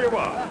there you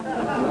are.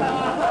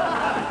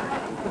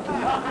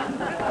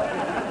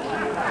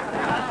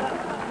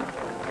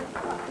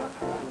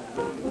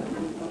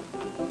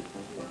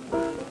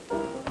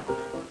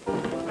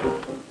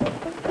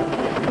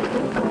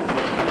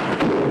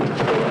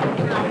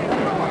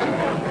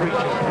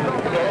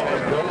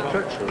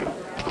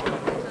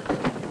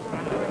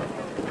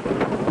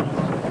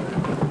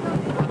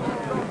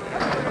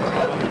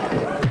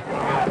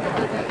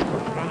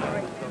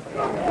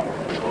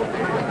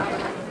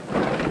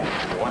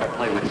 Want to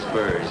play with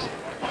Spurs?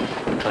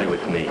 Play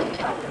with me.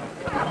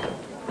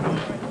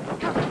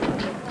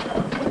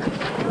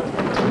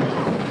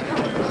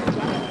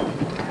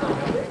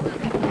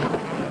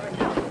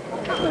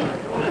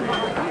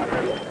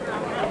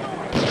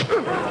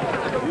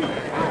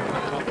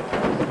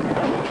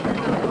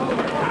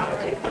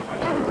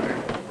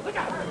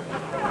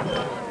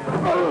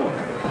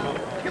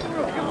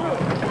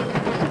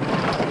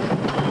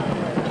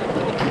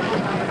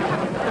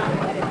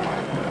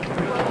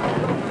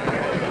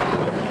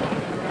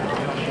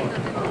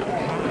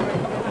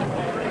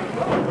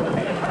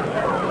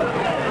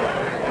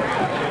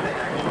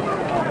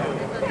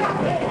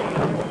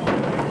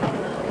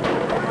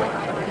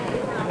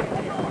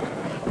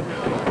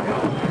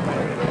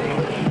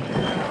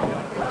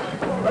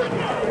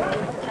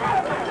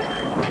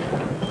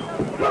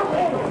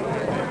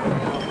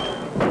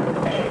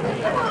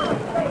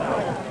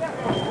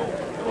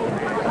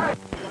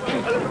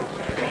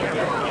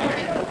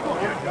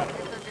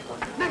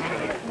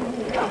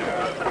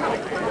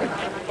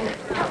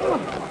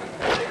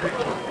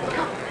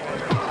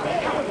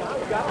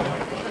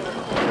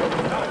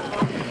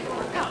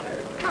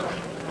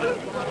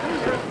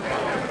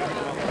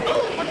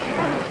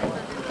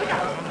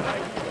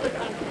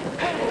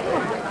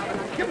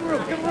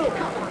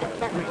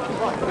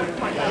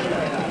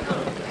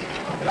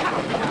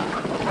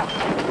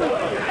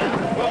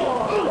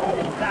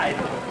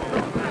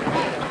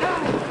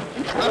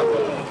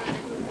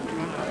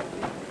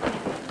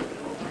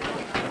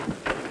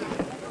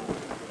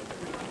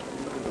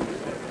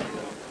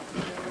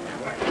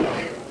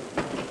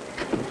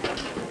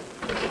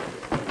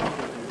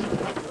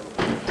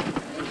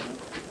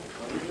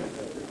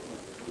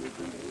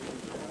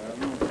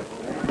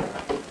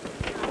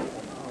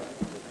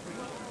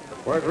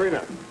 Where's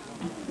Rena?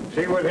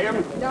 She with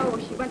him? No,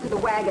 she went to the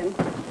wagon.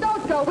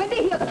 Don't go,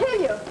 Wendy, he'll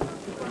kill you.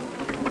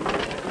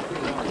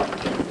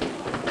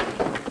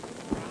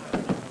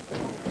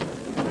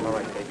 All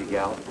right, baby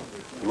gal.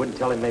 You wouldn't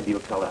tell him, maybe you'll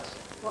tell us.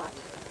 What?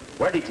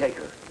 Where'd he take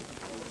her?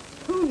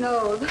 Who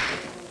knows?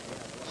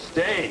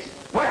 Stays.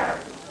 Where?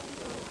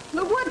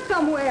 The woods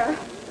somewhere.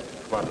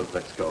 Come on, Luke,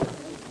 let's go.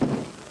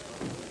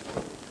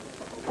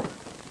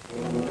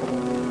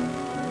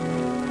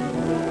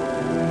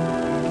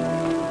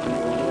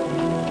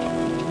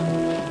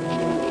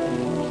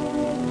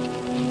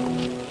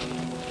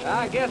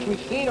 I guess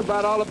we've seen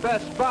about all the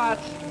best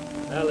spots.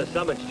 Well, the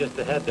summit's just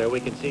ahead there.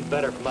 We can see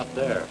better from up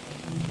there.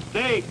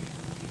 Steve!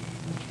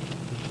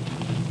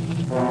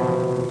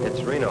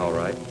 It's Rena, all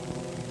right.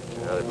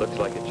 Well, it looks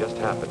like it just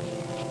happened.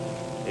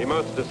 He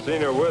must have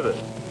seen her with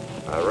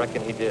us. I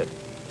reckon he did.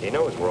 He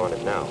knows we're on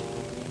it now.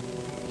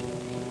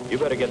 You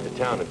better get to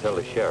town and tell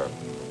the sheriff.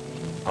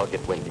 I'll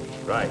get Wendy.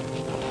 Right.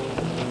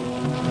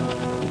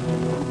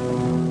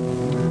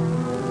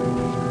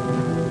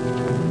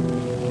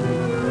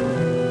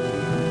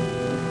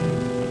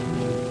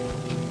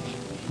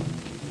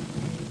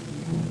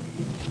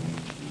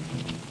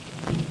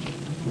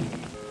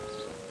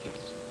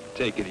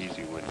 Take it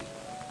easy, Wendy.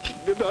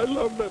 Did I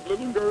love that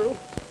little girl?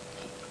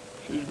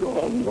 She's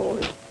gone, boy.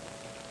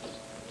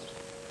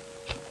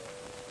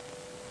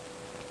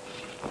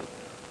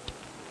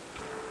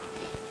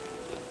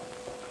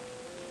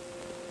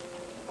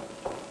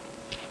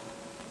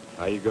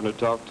 How you gonna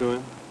talk to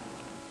him?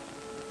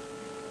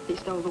 He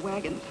stole the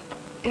wagons.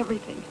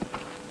 Everything.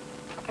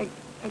 I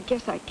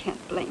guess I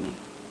can't blame him.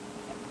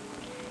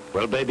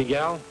 Well, baby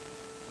gal,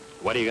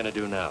 what are you gonna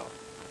do now?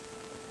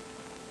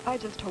 I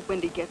just hope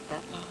Wendy gets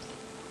that loss.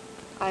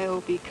 I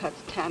hope he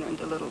cuts Tanner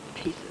into little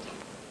pieces.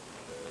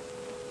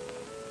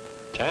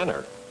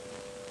 Tanner?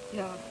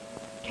 Yeah,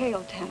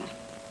 Cale Tanner.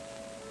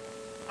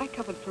 I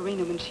covered for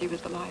Rena when she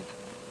was alive,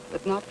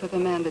 but not for the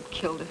man that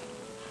killed her.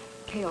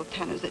 Cale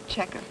Tanner's a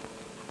checker.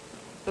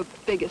 The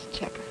biggest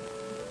checker.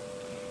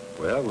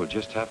 Well, we'll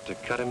just have to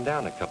cut him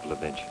down a couple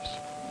of inches.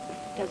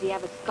 Does he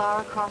have a scar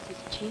across his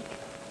cheek?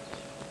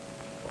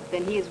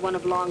 Then he is one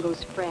of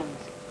Longo's friends,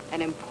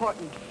 an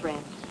important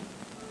friend.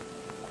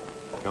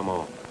 Come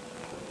on.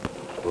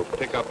 We'll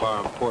pick up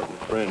our important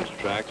friend's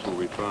tracks where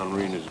we found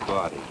Rena's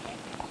body.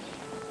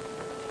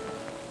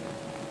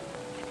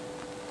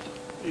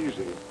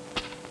 Easy.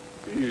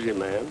 Easy,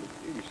 man.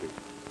 Easy.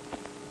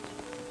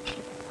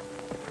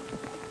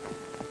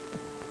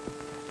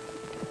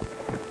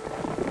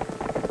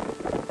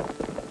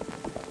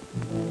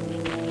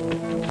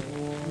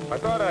 I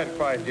thought I'd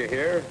find you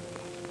here.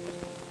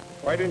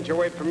 Why didn't you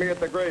wait for me at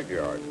the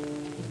graveyard?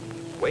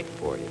 Wait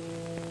for you.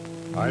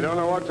 I don't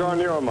know what's on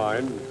your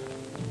mind,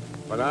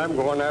 but I'm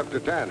going after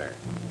Tanner.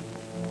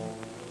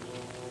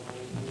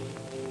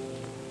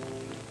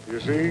 You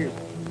see,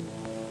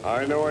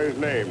 I know his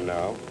name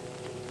now,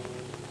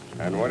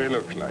 and what he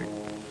looks like.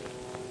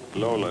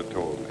 Lola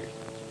told me.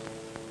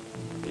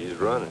 He's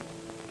running.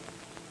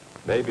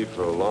 Maybe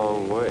for a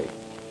long way.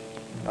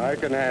 I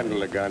can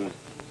handle a gun.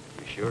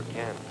 You sure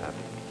can, Pappy.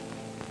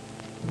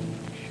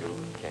 You sure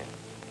can.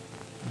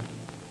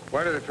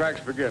 Where do the tracks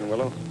begin,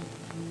 Willow?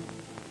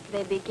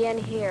 They begin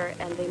here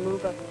and they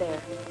move up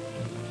there.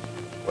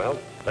 Well,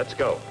 let's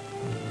go.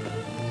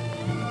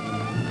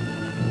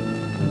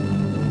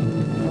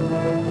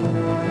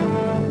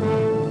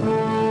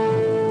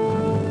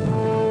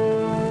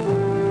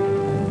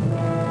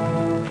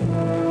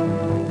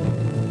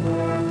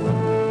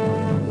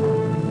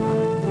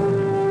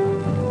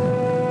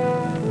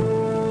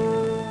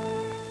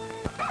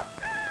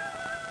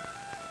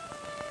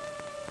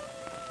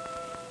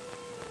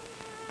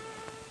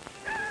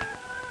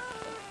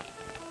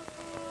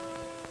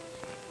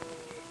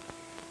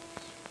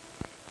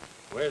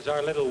 Where's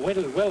our little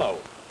Willow?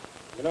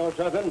 You know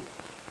something?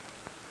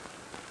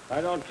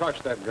 I don't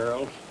trust that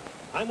girl.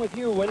 I'm with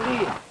you,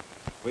 Wendy.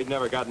 We'd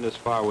never gotten this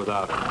far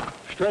without her.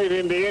 Straight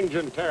into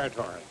Indian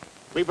territory.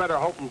 We better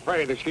hope and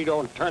pray that she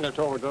don't turn us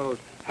over to those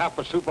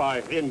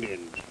half-a-soup-eye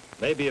Indians.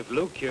 Maybe if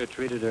Luke here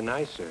treated her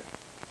nicer.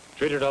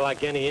 Treated her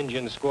like any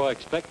Indian squaw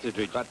expected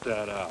to. Cut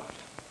that out.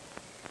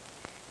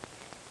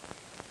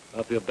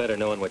 I'll feel better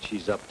knowing what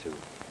she's up to.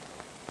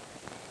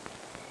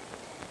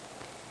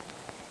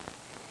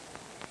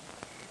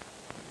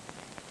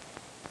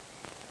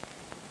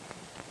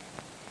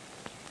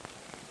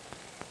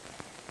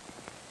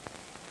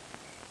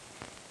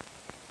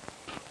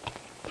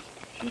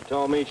 She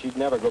told me she'd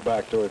never go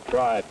back to her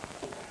tribe.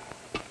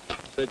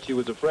 Said she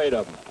was afraid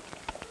of them.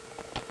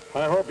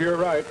 I hope you're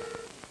right.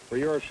 For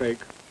your sake.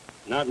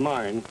 Not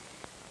mine.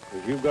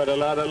 Because you've got a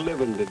lot of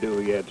living to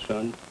do yet,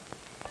 son.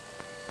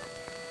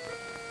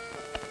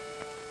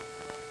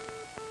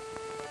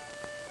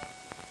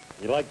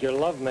 You like your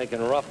love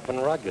making rough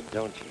and rugged,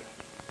 don't you?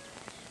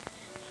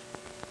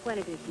 When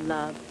it is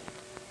love.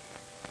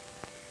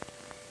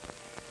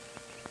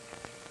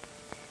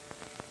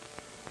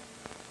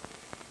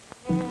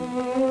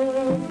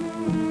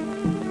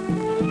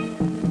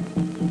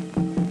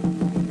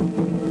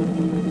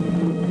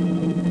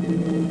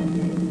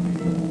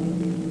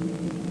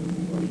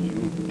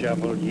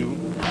 Devil, you.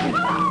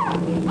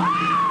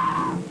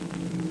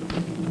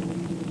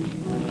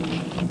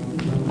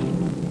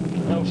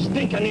 No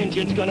stinking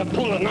Indian's gonna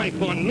pull a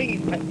knife on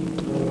me.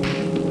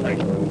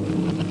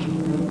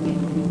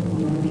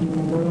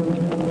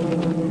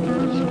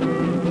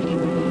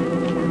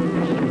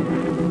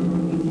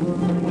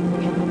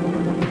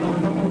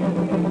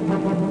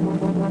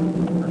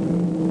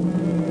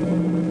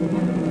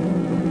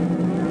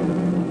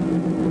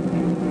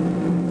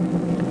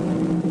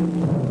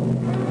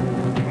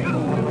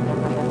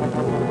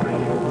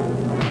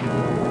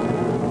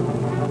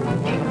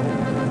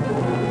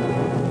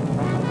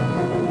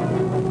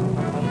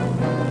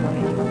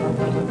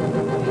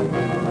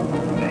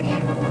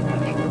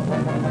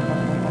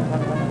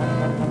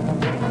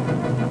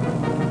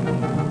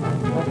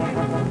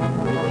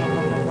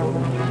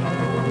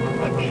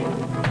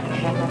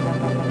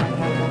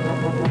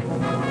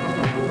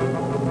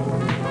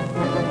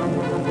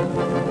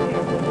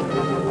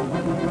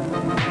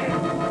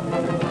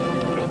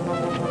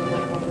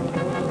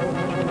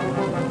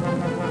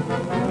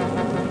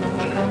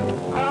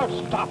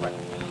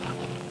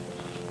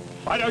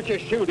 Why don't you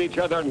shoot each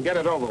other and get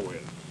it over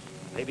with?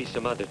 Maybe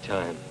some other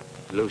time.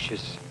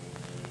 Lucius.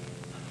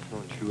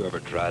 Don't you ever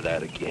try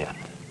that again.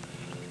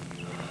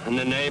 And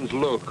the name's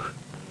Luke.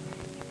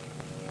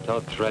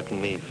 Don't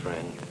threaten me,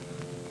 friend.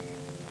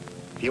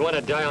 If you want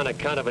to die on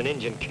account of an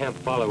Indian camp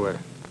follower,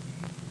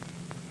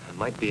 I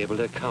might be able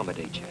to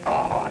accommodate you.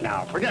 Oh,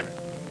 now, forget it.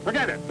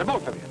 Forget it, the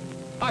both of you.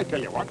 I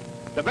tell you what,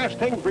 the best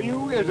thing for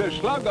you is a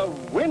slug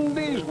of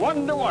Wendy's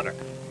Wonder Water.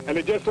 And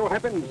it just so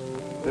happens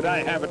that I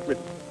have it with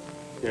me.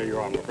 Here you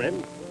are, my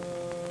friend.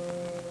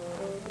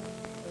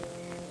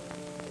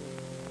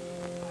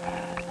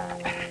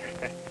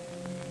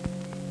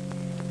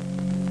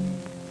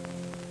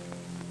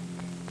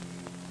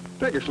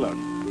 Take a slug.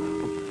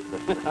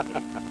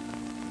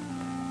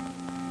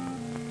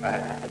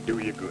 Do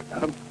you good,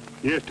 huh?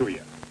 Here's to you.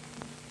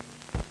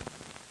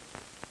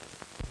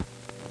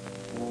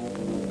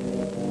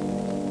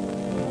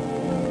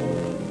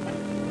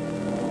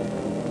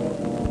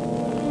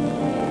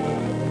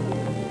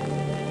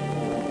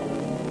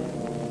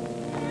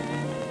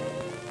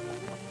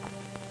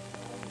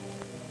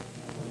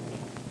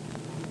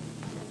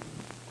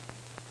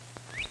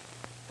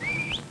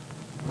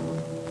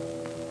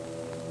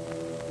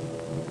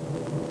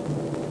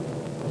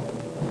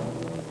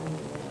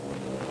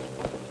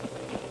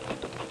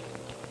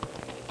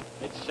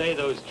 Say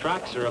those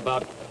tracks are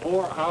about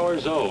 4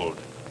 hours old.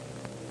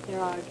 There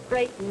are a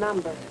great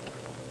number.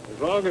 As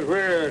long as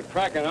we're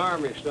tracking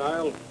army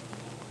style,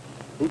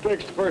 who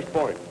takes the first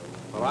point?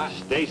 Well, I...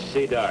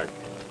 Stay dark.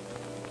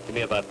 Give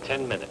me about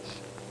 10 minutes.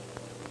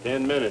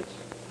 10 minutes.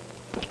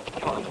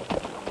 Come on.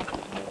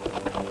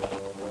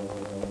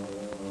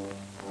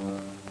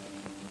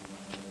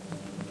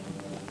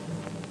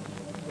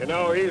 You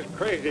know, he's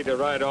crazy to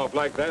ride off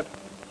like that.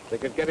 They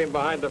could get him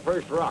behind the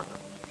first rock.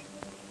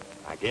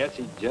 I guess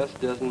he just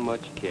doesn't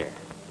much care.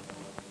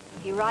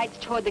 He rides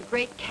toward the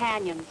great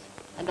canyons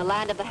and the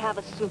land of the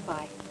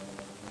Havasupai.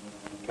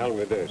 Tell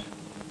me this.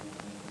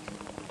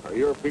 Are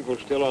your people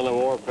still on the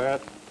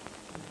warpath?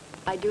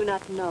 I do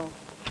not know.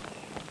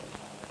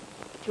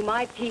 To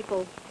my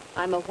people,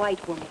 I'm a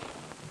white woman.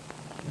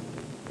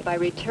 If I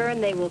return,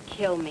 they will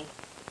kill me.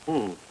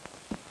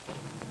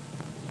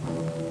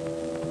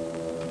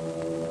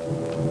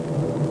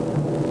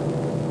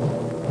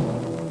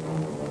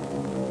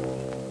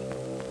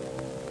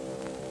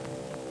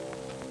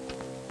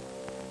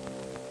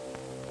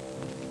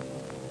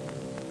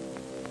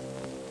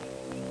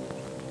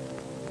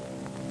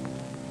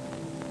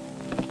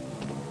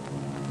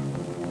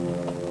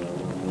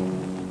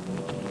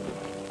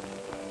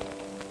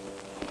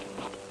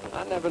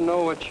 I never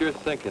know what you're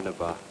thinking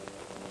about.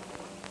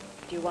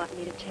 Do you want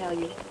me to tell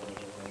you?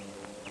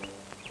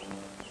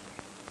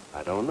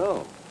 I don't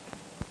know.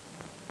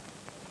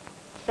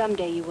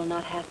 Someday you will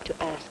not have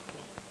to ask me.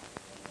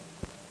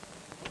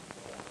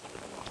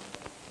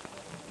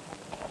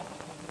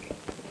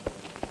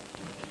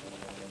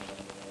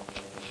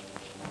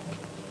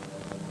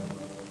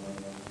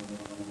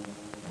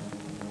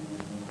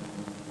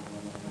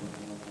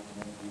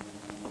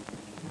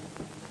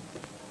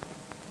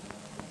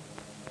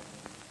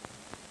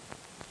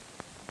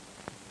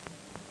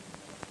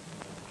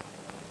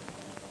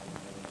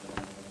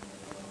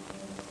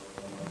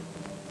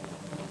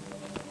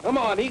 Come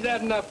on, he's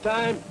had enough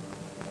time.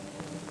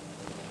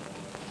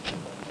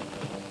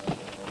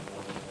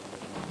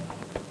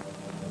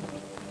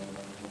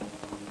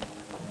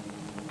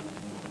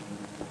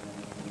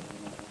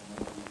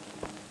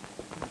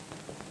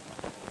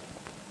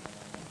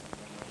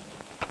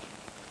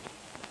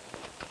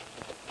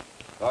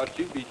 Thought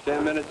you'd be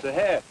 10 minutes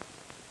ahead.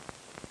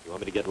 You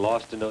want me to get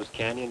lost in those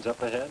canyons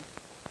up ahead?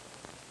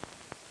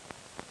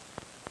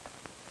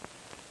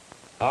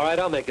 All right,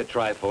 I'll make a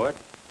try for it.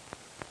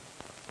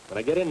 When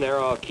I get in there,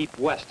 I'll keep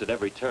west at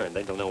every turn.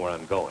 Then they'll know where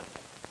I'm going.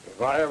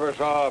 If I ever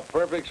saw a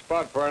perfect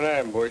spot for an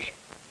ambush,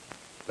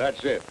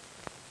 that's it.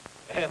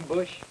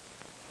 Ambush?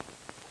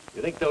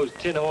 You think those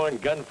tin-horn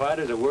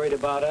gunfighters are worried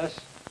about us?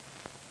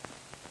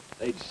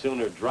 They'd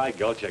sooner dry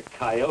gulch a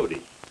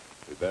coyote.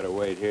 We better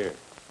wait here.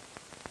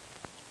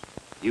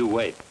 You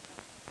wait.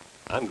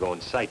 I'm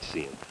going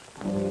sightseeing.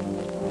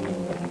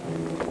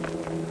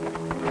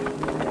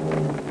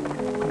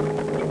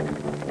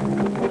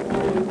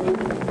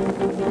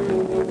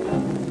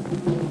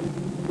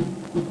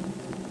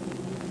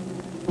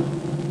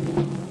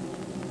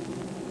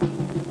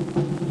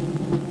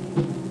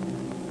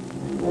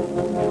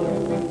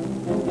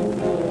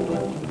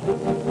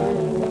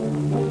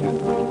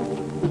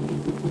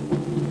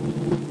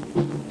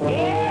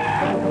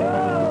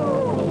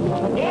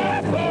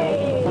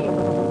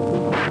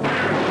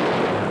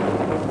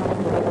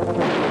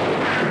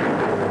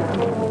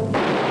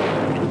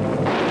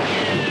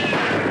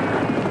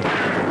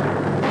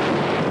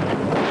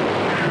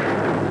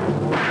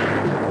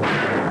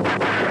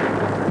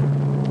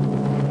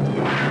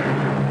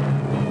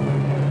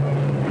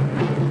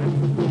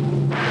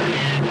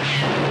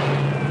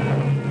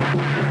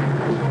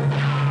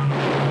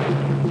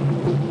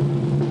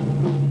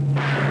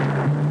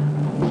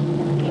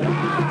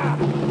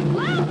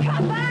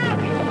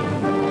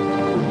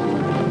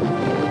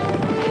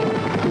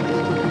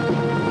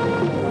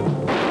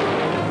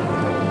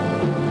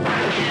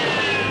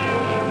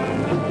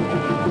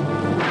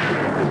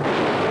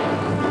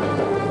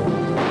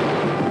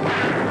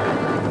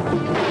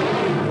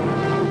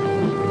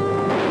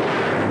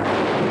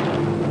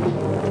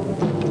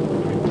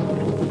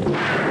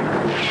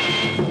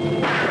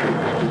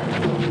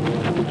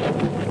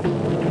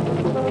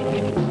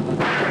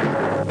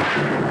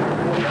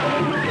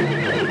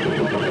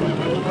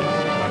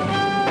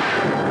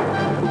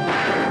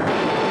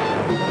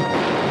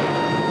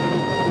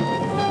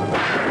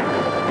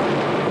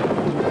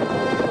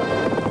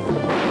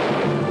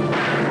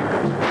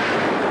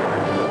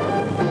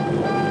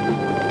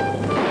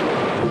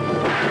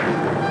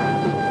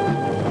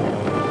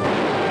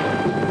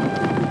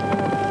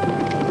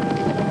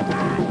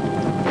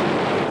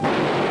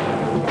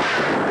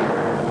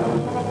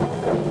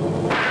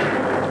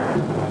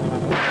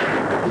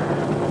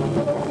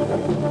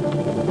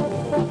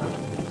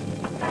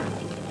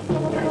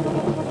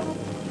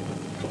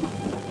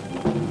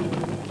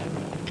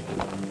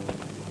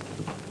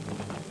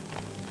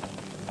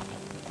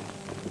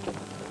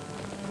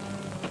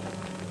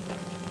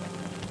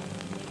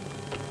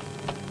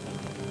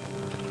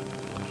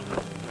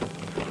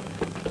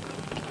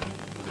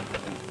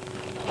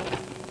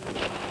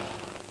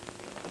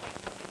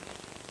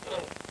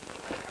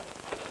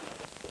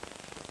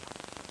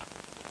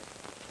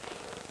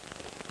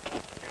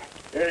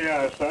 Here you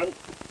are, son.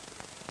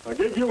 I'll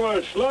give you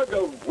a slug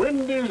of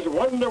Wendy's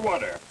Wonder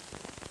Water,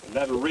 and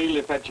that'll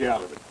really fetch you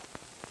out of it.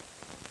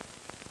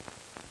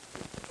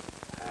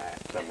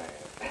 That's a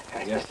man.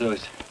 I guess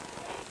those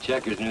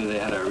checkers knew they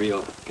had a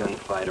real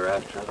gunfighter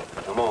after them.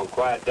 Come on,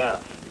 quiet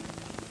down.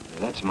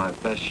 That's my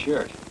best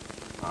shirt.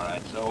 All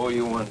right, so all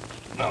you want.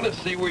 Now let's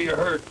see where you're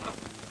hurt.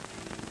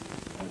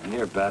 Not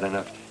near bad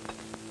enough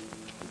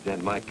to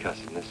dent my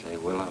cussedness, eh,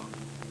 Willow?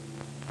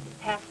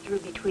 Passed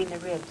through between the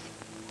ribs.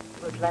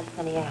 It was less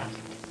than he asked.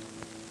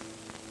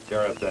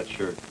 Tear up that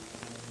shirt.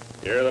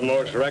 You're the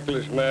most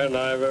reckless man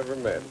I've ever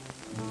met.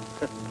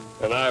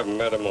 And I've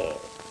met 'em all.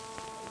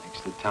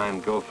 Makes the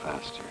time go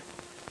faster.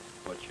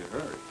 What's your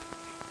hurry?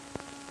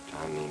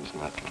 Time means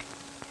nothing.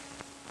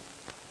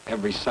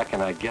 Every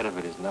second I get of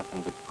it is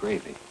nothing but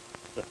gravy.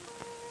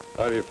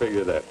 How do you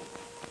figure that?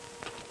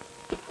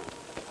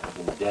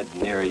 I've been dead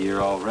near a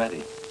year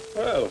already.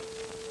 Well,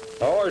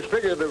 I always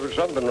figured there was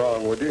something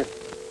wrong with you,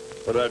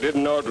 but I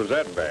didn't know it was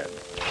that bad.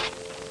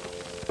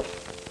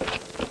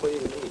 What do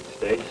you need,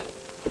 Stace?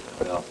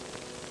 Well,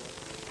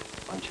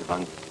 a bunch of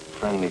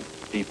unfriendly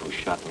people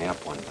shot me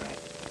up one night.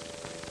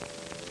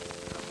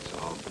 I was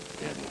all but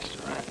dead,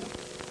 Mr. Randall.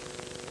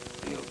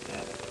 Real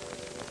dead.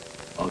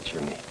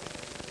 Ulcer me.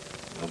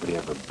 Nobody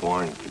ever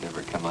born could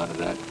ever come out of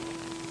that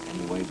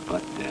anyway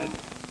but dead.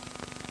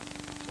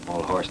 Some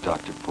old horse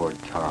doctor poured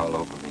tar all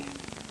over me.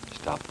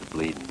 Stopped the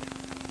bleeding.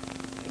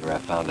 Later I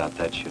found out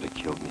that should have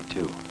killed me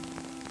too.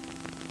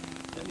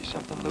 Tell you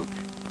something, Luke.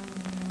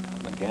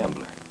 I'm a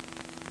gambler.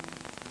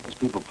 Those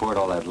people poured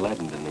all that lead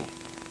into me.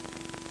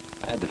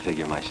 I had to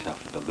figure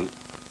myself the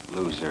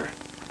loser.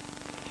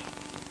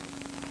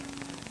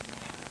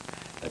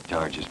 That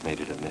tar just made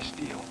it a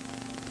misdeal.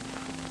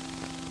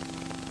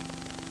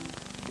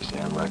 You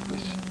say I'm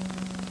reckless?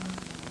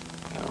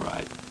 You're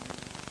right.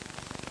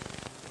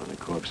 When the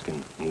corpse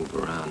can move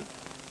around,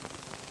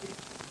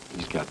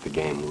 he's got the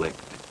game licked.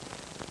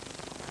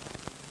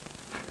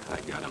 I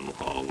got him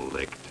all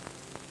licked.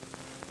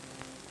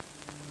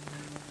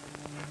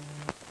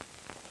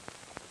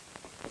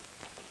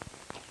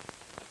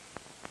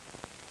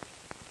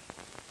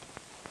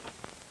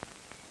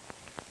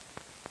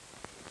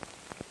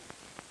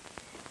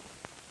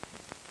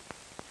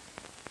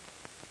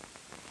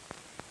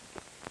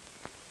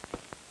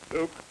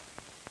 Luke,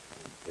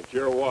 it's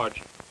your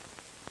watch.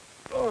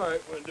 All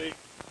right, Wendy.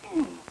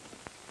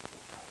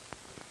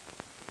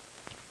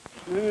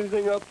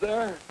 Anything up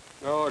there?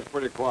 No, it's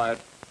pretty quiet.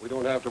 We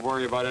don't have to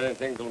worry about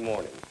anything till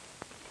morning.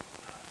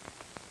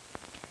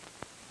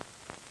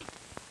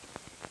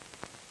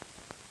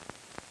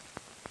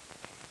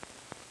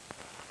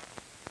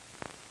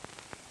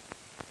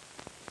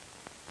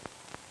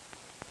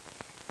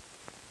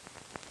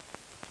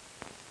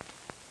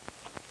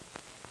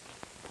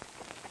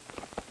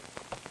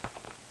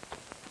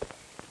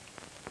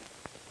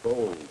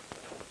 Cold.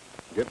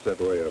 Gets that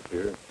way up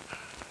here.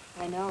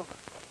 I know.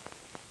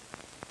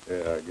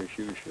 Yeah, I guess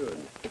you should.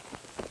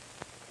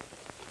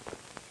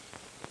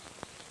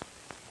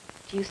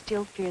 Do you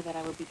still fear that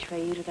I will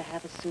betray you to the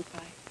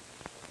Havasupai?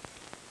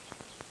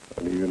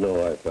 How do you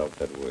know I felt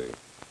that way?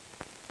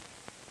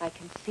 I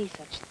can see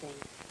such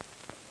things.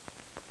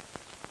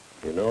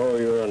 You know,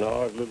 you're an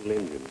odd little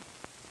Indian.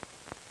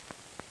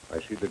 I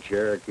see the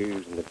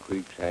Cherokees and the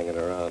Creeks hanging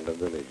around the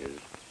villages.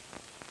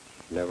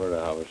 Never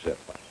a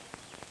Havasupai.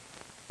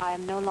 I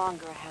am no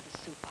longer a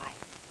Havasupai.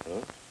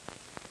 Huh?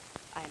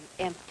 I am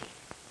empty.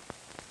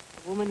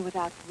 A woman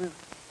without roots.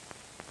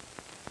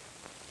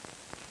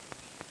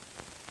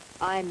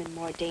 I'm in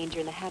more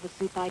danger in the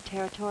Havasupai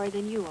territory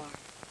than you are.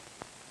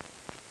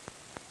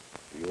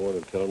 You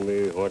want to tell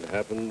me what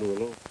happened,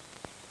 Willow?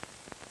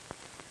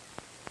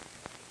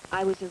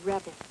 I was a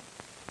rebel.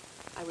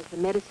 I was the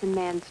medicine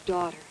man's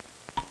daughter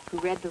who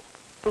read the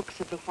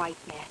books of the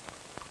white man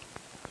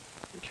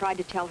and tried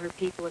to tell her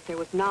people that there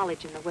was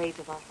knowledge in the ways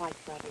of our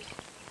white brothers.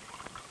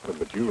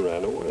 But you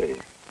ran away.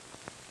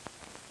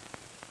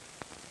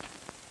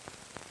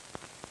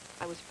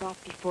 I was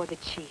brought before the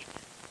chief.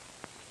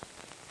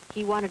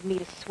 He wanted me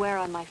to swear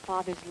on my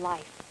father's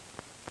life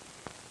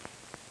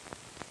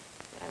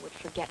that I would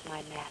forget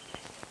my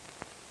madness.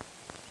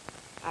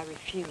 I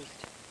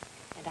refused,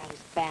 and I was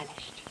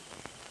banished.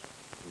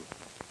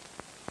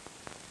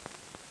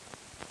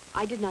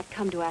 I did not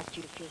come to ask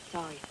you to feel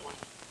sorry for me.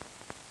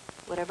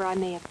 Whatever I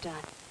may have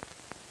done,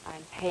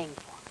 I'm paying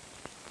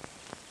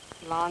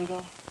for.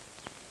 Longo,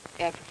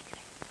 everything.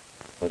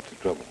 What's the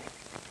trouble?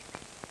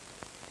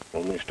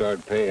 When we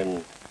start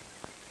paying,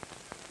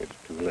 it's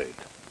too late.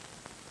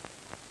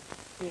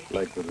 Yes.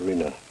 Like with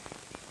Rena.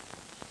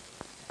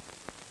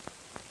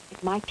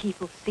 If my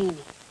people see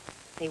me,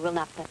 they will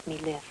not let me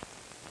live.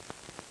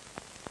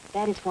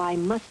 That is why I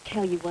must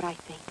tell you what I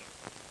think.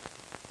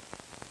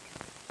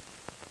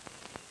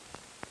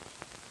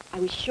 I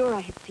was sure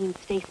I had seen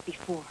Stace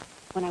before,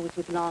 when I was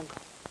with Longo.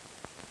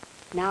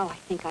 Now I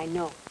think I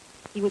know.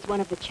 He was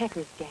one of the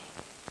Checkers gang.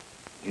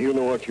 You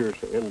know what you're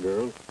saying,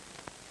 girl.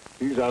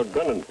 He's out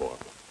gunning for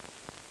him.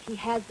 He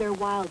has their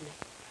wildness.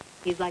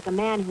 He's like a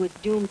man who is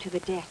doomed to the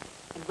death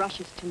and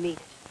rushes to meet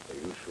it. Are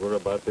you Sure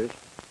about this?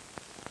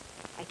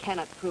 I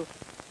cannot prove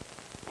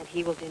it, and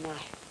he will deny.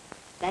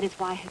 That is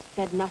why I have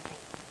said nothing.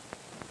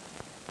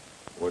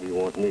 What do you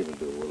want me to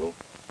do, Willow?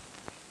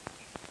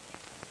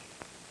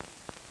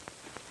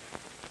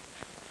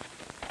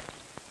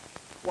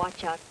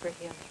 Watch out for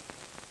him.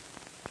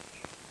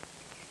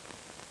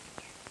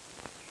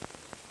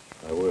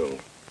 I will.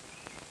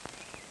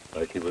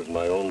 Like he was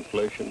my own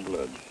flesh and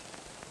blood.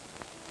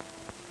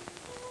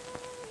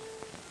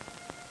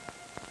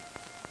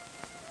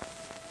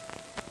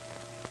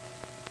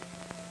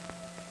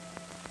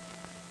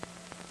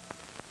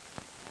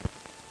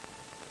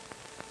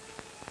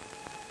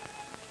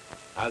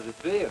 How's it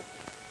feel?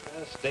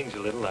 Stings a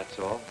little, that's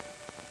all.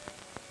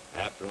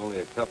 After only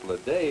a couple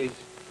of days,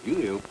 you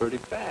heal pretty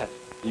fast,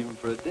 even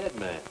for a dead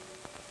man.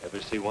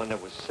 Ever see one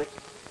that was sick?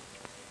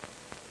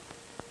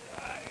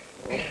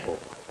 Oh.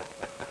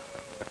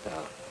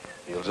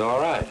 Feels all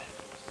right.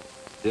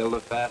 Still the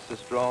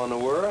fastest draw in the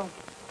world?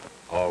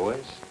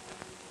 Always.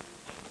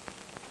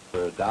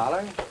 For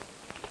 $1?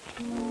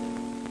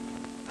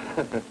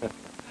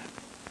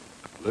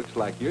 Looks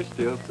like you're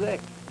still sick.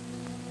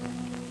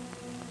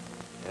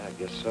 Yeah, I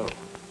guess so.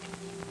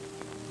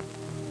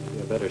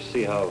 You better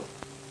see how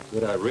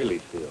good I really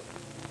feel.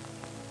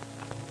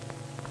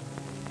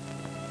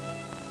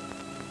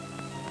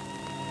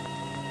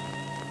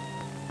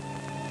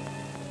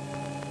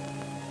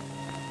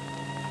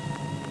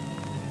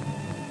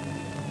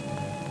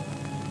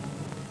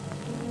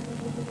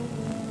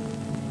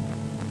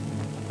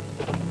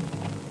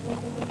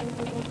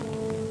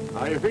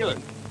 How you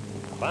feeling?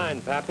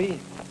 Fine, Pappy.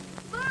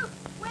 Luke!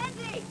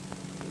 Wendy!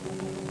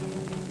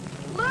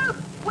 Luke!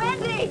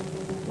 Wendy!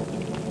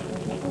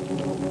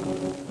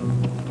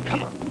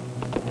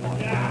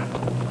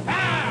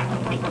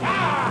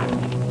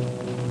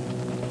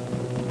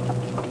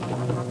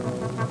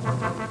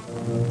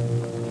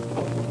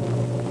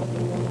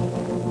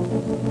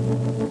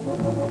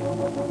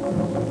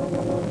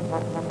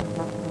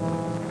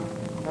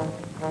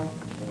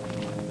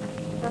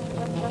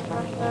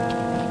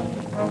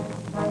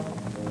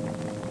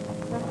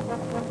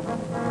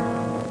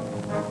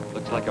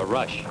 Looks like a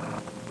rush.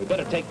 We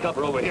better take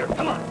cover over here.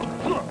 Come on,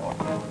 come on.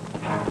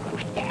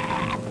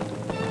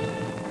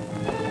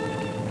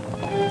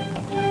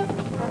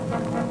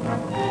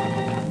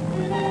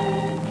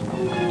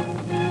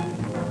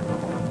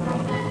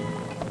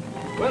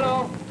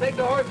 Willow, take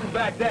the horses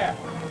back there.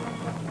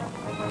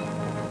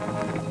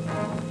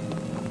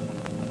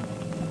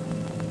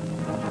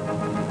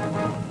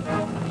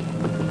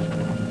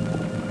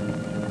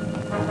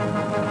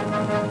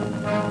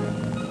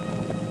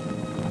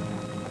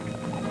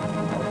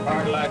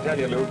 Hard I tell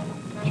you, Luke.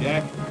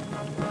 Check.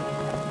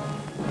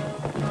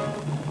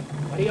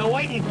 What are you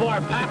waiting for,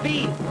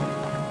 Pappy?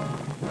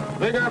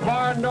 Bigger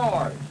barn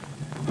doors.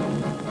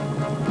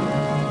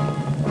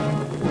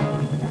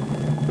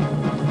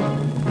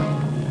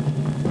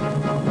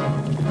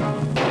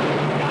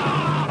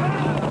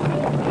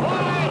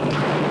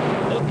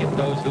 Look at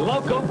those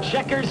loco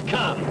checkers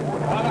come.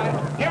 All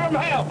right, give him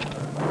help.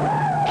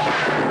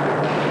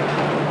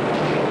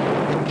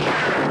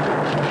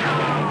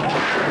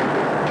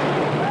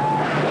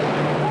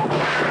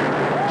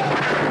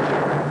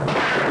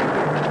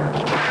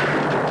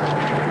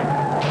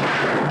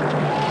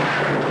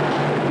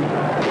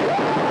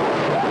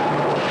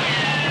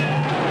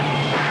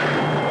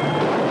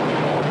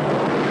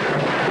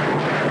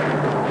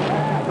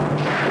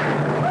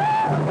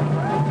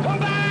 Come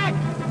back!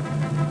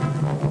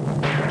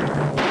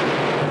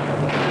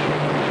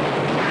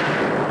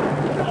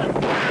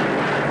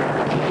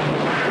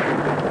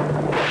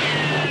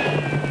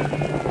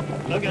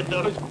 Look at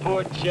those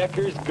poor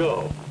checkers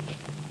go.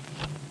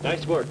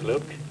 Nice work,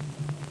 Luke.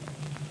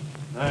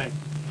 All right.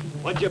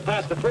 Once you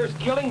pass the first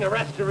killing, the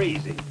rest are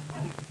easy.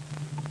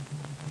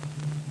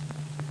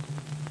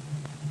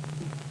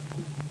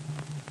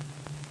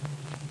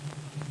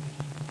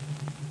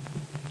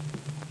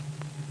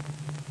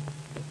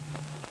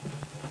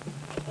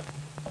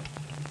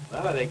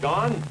 Well, are they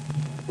gone?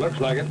 Looks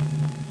like it.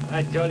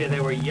 I told you they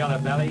were yellow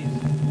bellies.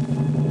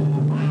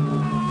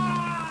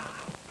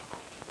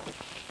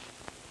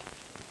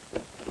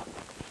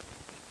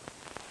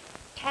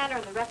 Tanner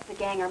and the rest of the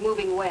gang are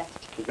moving west.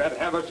 Is that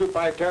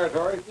Havasupai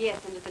territory?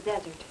 Yes, into the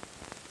desert.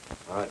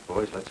 All right,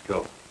 boys, let's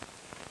go.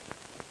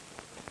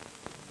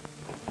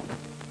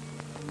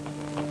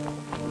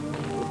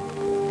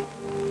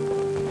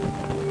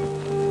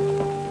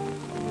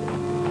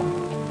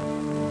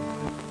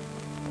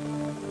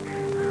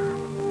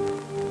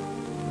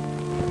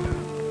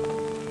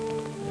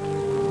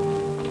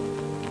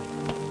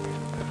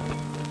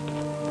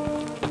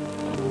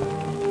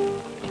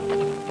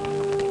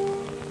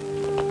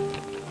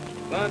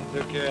 Son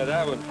took care of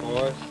that one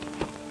for us.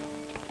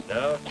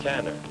 No,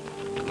 Tanner.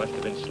 Must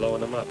have been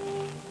slowing them up.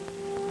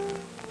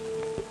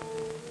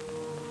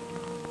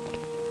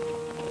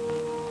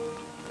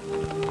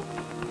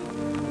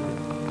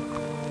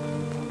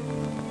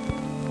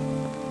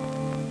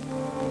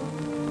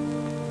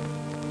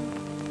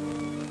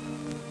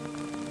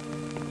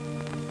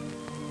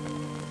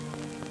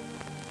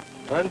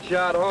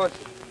 Unshod horses.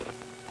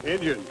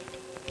 Indians.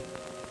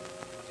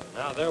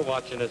 Now they're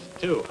watching us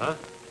too, huh?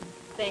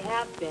 They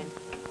have been.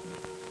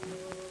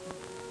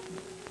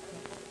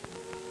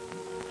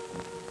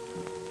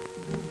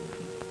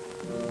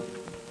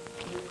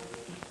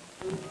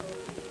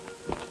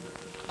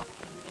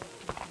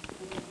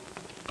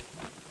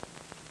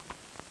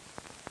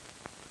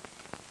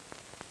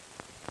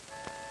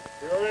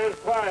 Sure is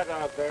quiet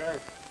out there.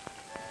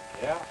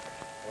 Yeah,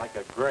 like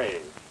a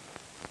grave.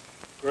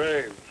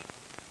 Graves.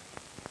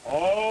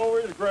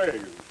 Always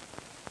graves.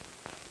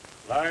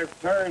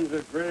 Life turns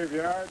at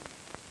graveyards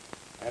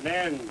and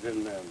ends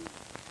in them.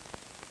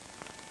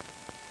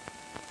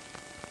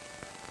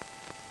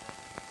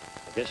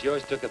 I guess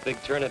yours took a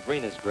big turn at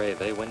Rena's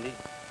grave, eh, Wendy?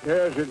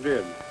 Yes, it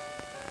did.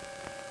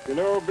 You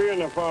know,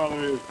 being a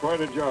father is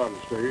quite a job,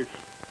 Stace.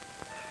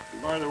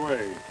 And by the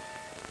way,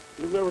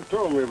 you've never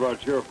told me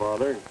about your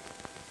father.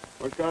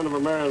 What kind of a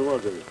man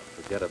was he?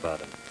 Forget about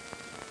him.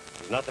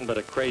 He's nothing but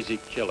a crazy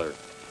killer.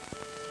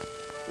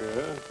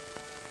 Yeah?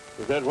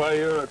 Is that why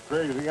you're a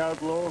crazy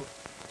outlaw?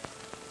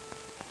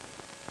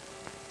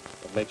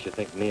 What makes you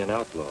think me an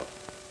outlaw?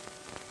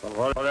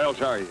 Well, what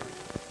else are you?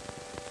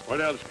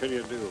 What else can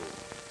you do?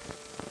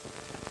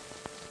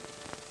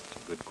 It's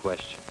a good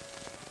question.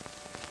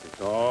 It's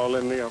all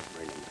in the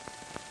upbringing.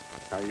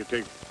 Now, you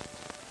take,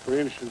 for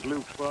instance,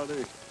 Luke's father.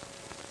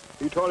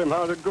 He taught him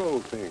how to go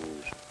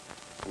things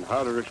and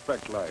how to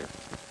respect life.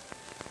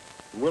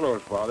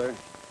 Willow's father,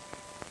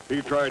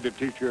 he tried to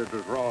teach her it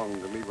was wrong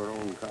to leave her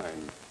own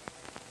kind.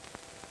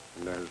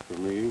 And as for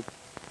me,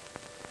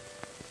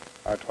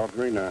 I taught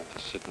Rena. To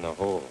sit in a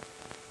hole.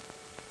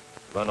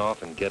 Run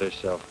off and get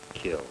herself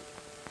killed.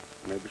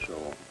 Maybe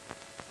so.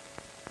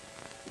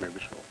 Maybe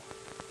so.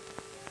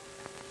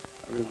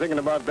 I've been thinking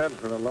about that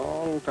for a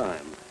long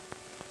time.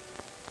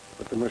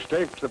 But the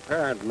mistakes the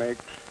parent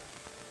makes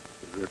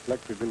is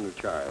reflected in the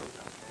child.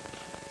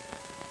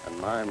 And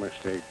my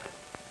mistake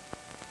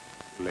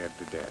led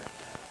to death.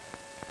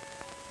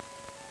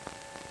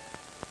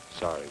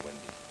 Sorry, Wendy.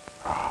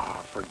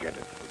 Ah, forget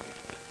it, forget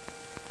it.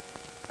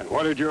 And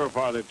what did your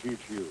father teach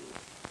you?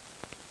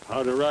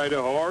 How to ride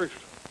a horse?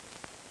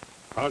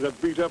 How to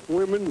beat up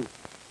women?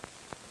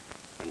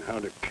 And how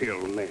to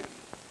kill men?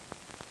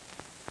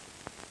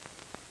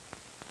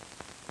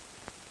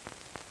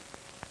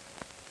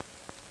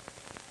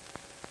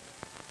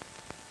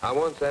 I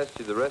once asked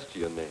you the rest of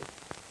your name.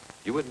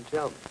 You wouldn't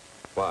tell me.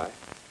 Why?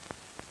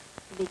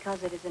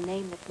 Because it is a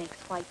name that makes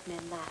white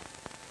men laugh.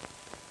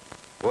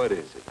 What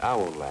is it? I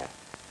won't laugh.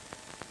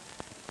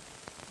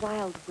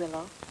 Wild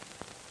Willow.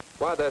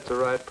 Why, that's a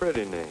right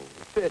pretty name.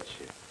 It fits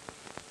you.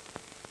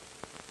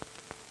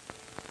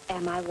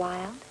 Am I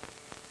wild?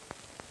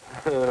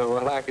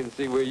 Well, I can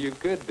see where you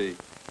could be.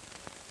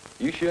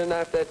 You sure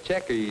knocked that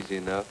checker easy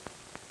enough.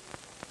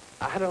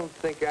 I don't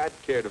think I'd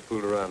care to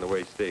fool around the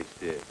way Stace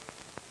did.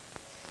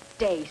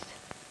 Stace.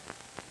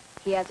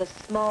 He has a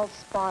small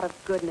spot of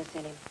goodness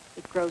in him.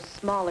 It grows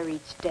smaller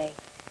each day.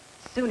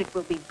 Soon it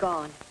will be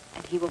gone,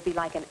 and he will be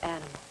like an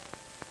animal.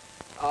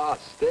 Ah,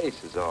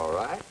 Stace is all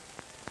right.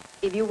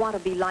 If you want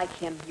to be like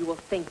him, you will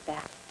think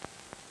that.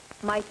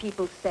 My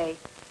people say,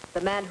 the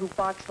man who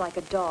barks like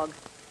a dog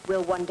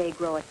will one day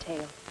grow a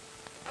tail.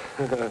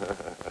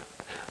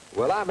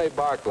 Well, I may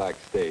bark like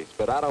Stace,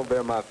 but I don't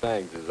bare my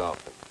fangs as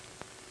often.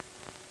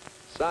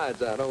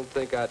 Besides, I don't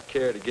think I'd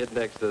care to get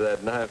next to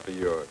that knife of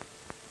yours.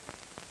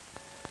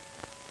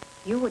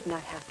 You would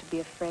not have to be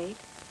afraid.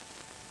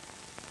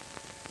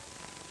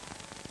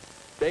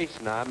 Stace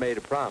and I made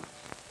a promise.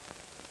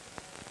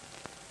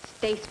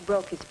 Stace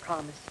broke his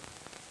promise.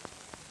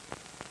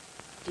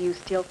 Do you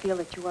still feel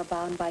that you are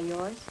bound by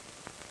yours?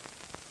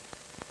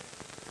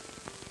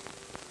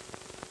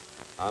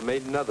 I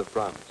made another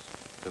promise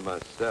to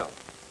myself.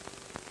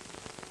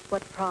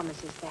 What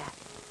promise is that?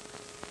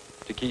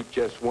 To keep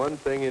just one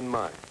thing in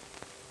mind.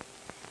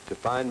 To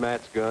find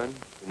Matt's gun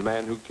and the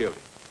man who killed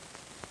him.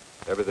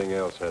 Everything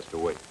else has to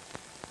wait.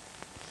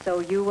 So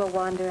you will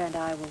wander and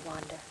I will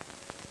wander.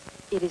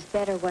 It is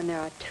better when there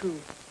are two.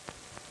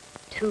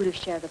 Two to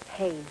share the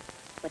pain,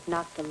 but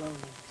not the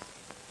loneliness.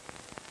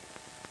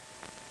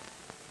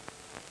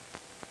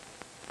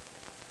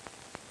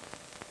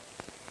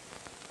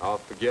 I'll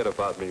forget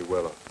about me,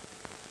 Willow.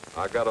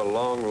 I got a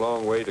long,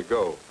 long way to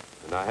go,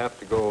 and I have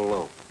to go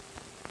alone.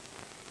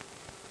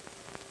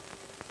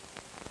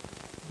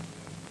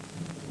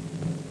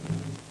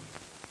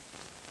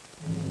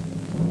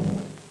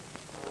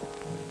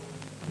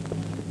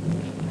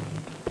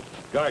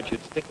 Guard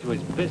should stick to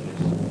his business.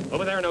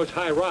 Over there in those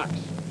high rocks.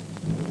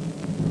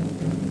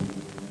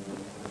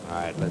 All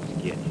right, let's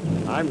get.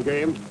 I'm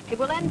game. It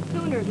will end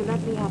sooner if you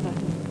let me have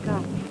a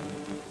gun.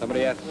 Somebody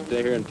has to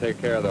stay here and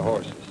take care of the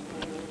horses.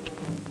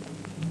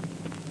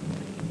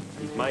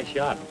 He's my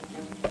shot.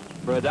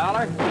 For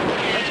 $1?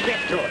 Let's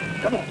get to it.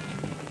 Come on.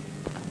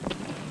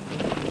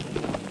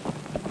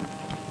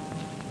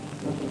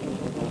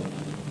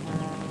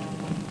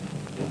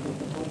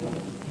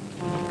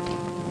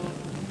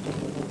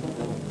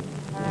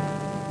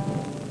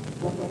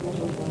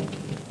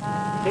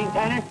 Seen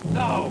Tanner?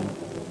 No.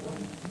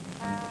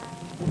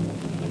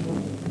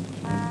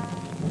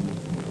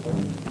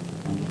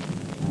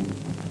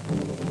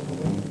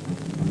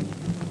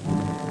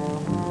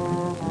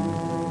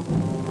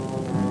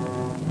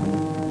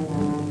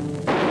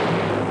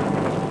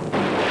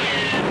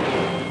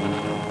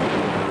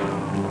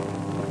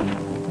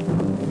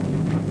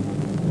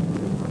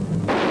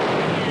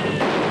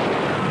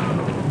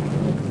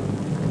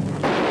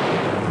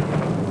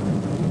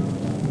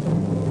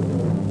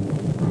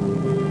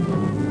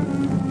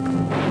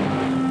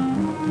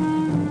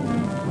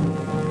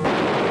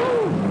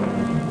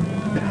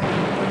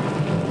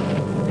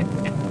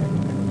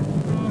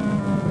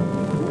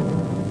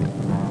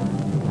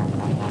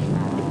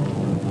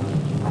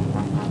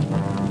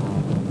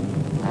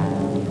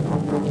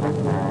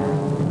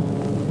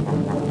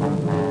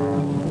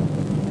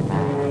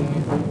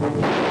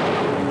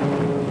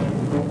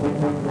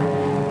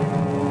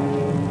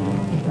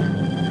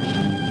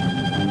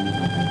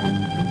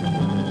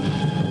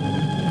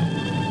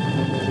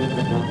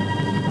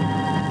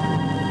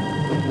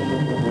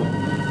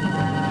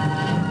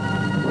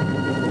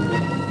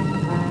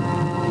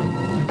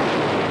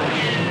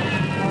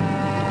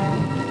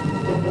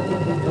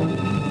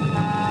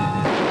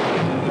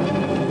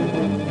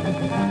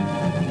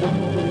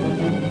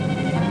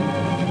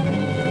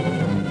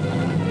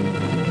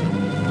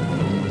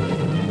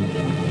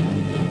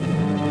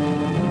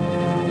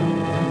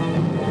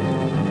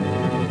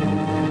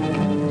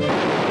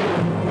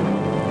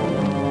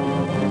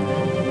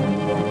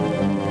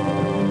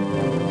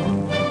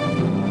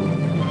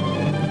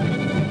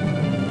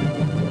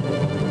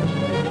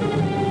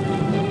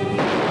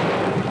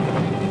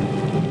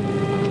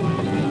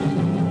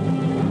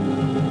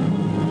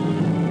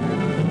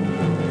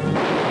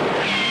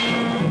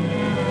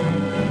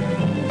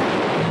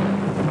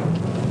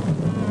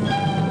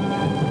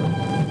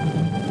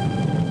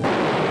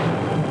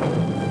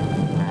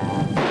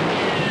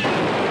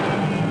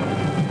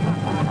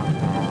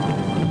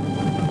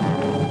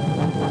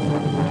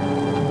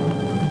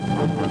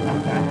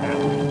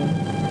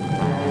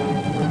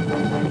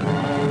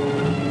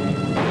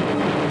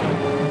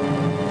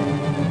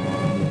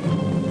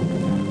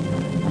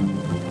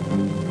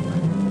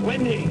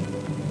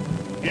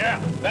 Yeah,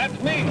 that's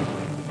me.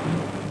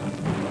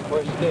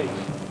 Where's Stace?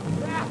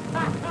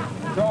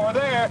 It's over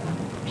there.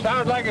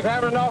 Sounds like it's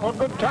having an awful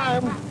good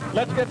time.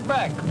 Let's get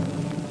back.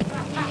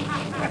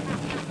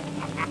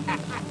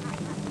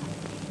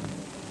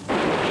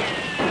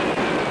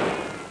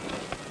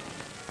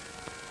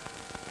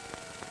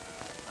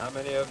 How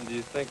many of them do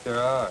you think there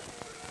are?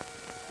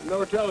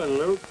 No telling,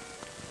 Luke.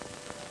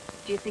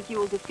 Do you think you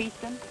will defeat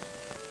them?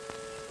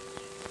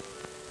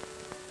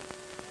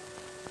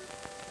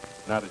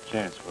 Not a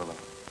chance, Willow.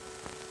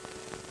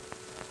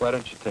 Why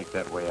don't you take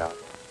that way out?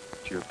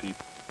 It's your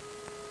people.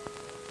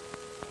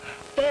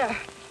 There,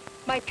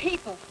 my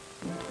people.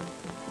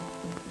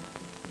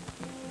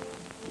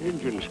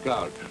 Indian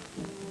scouts.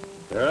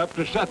 They're up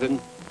to something.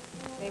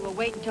 They will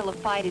wait until the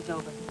fight is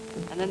over,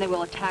 and then they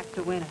will attack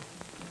the winner.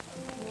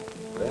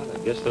 Well, I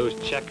guess those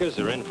checkers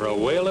are in for a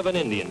whale of an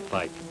Indian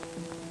fight.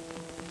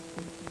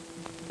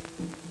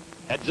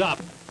 Heads up.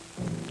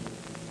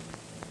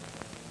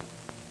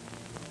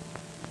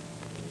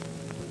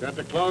 Got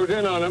to close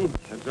in on them.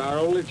 That's our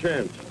only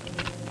chance.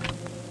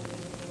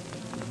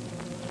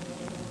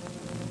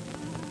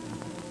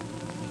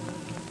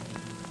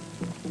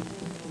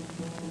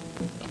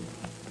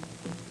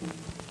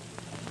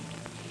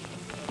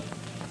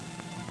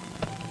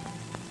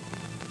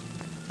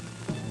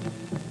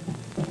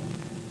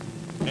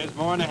 There's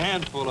more than a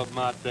handful of them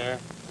out there.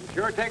 I'm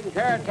sure taking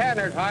care of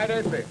Tanner's hide,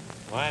 isn't he?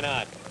 Why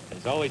not?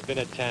 There's always been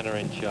a tanner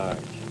in charge.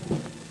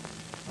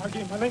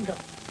 Agi Malinga.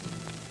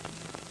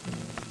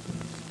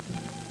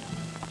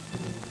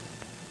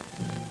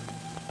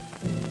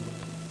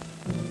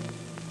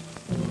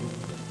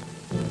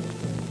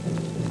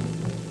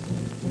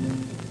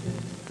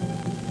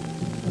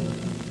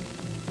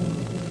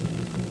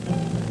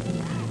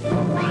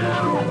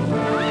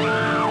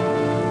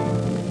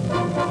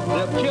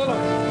 They'll kill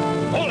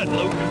him. Hold it,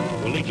 Luke.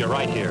 We'll leave you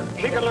right here.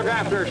 She can look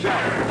after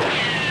herself.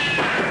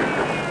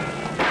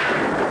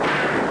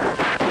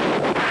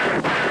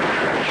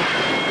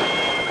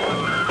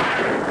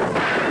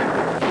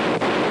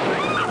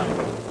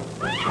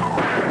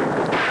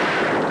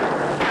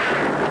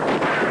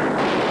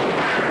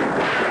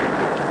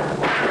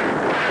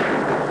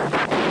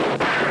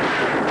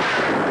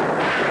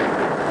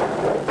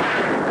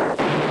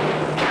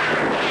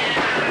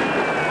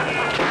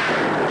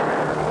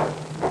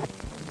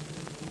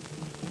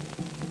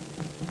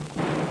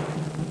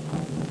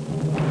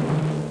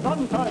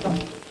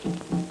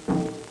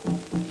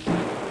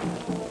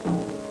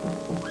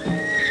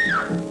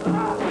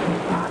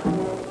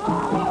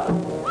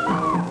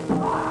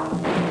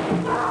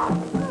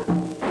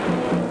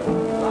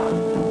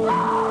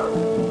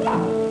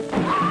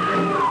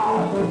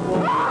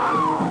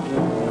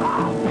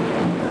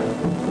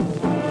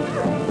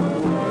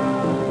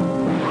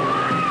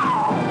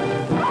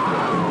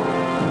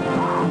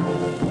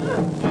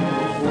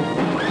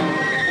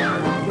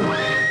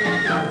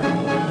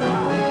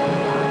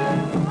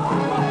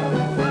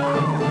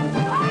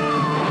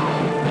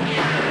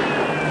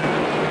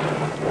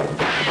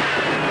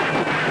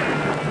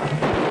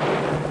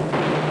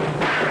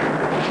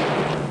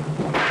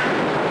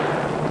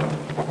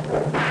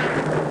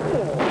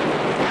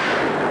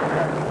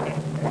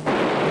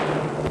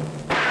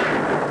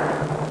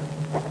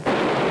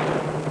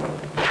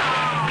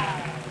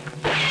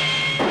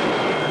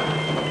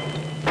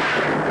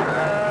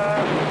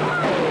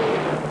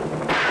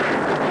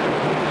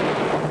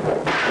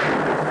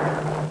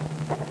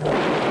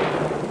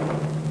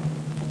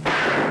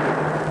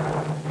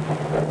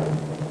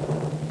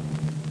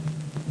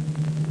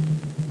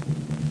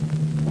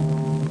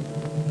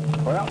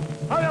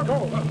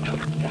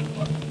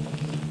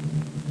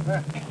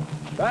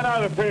 That ought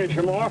to finish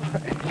him off.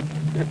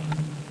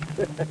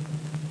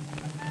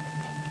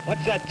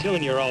 What's that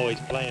tune you're always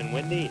playing,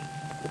 Windy?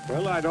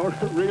 Well, I don't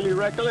really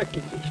recollect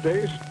it these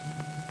days.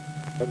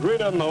 But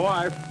Rita and my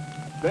wife,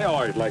 they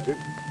always liked it.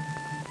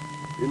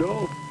 You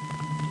know,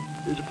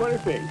 it's a funny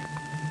thing.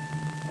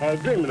 I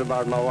was dreaming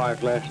about my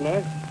wife last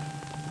night.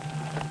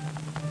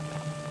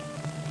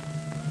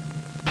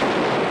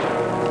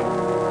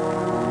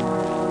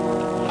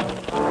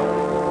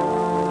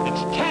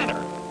 It's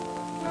Tanner.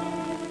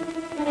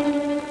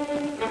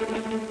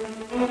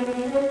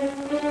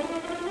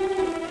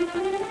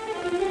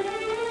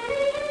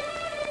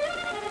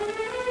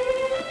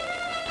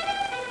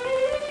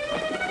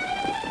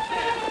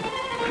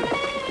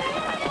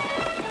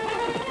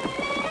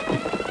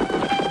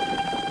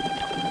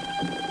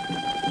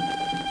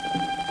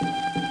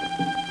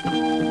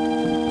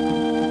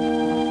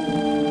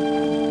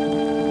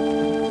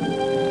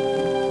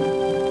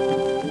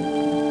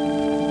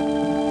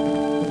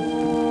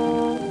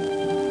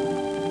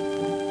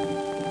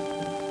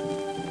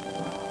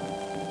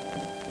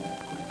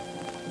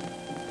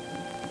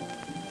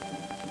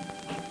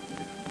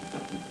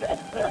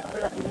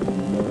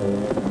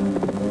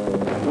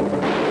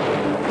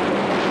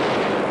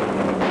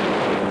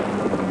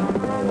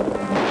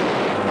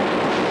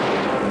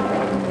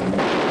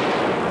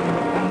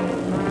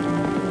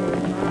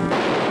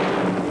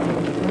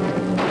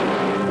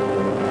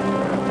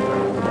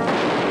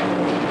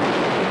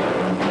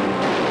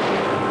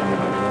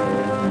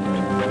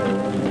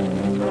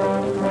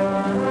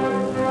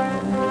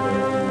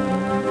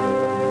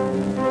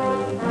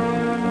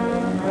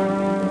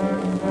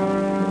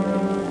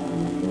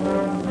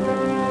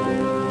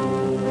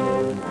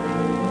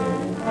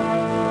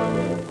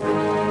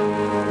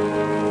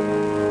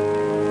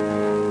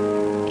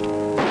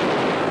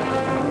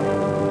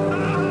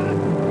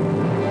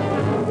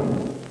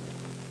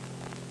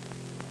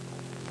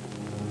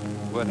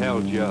 What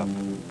held you up?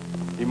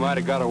 He might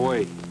have got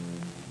away.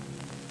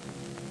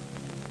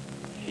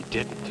 He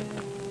didn't.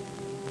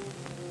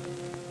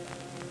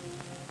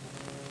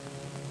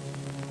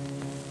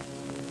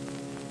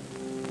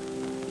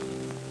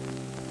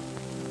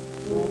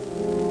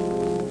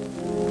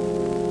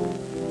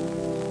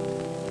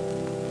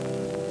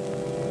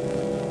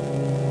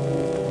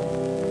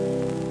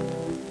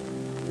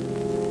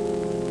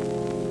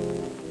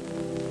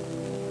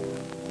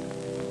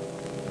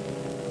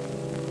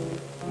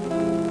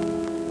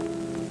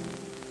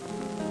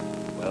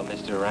 Well,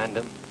 Mr.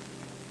 Random,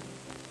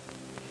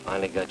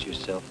 finally got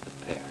yourself the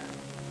pair.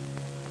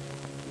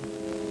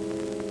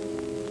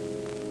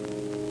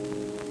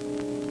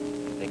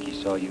 I think he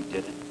saw you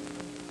did it.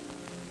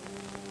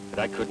 That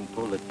I couldn't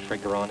pull the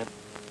trigger on him.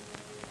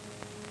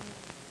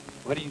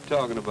 What are you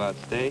talking about,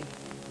 Stay?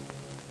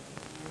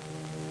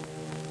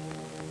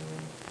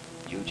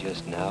 You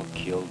just now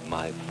killed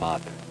my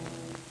father.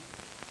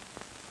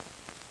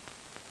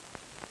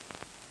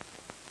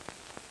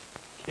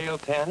 Cale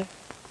Tanner?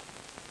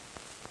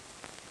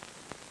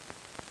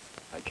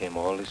 I came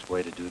all this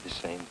way to do the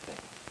same thing.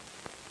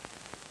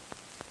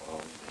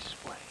 All this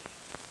way.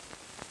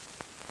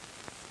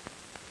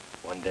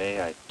 One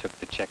day I took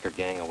the Checker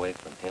gang away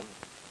from him.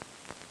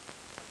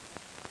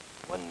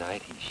 One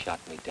night he shot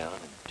me down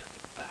and took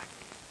it back.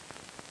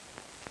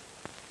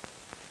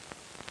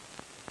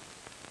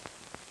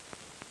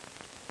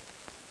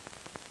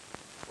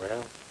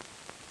 Well,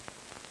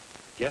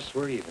 guess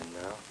we're even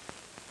now.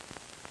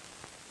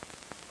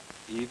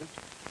 Even?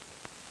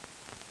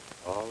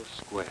 All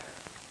square.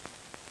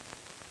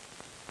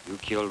 You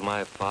killed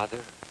my father,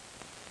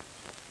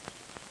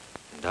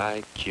 and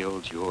I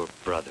killed your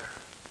brother.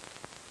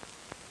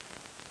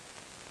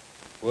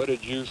 What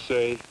did you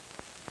say?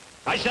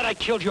 I said I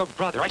killed your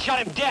brother. I shot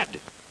him dead.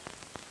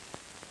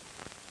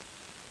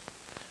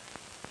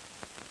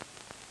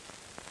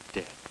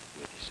 Dead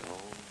with his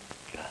own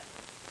gun.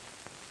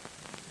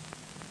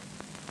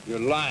 You're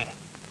lying.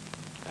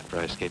 After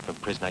I escaped from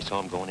prison, I saw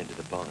him going into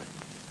the barn.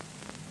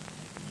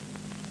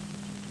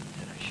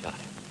 Then I shot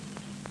him.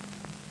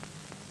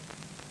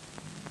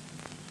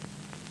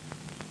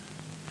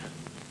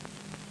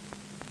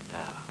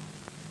 Now,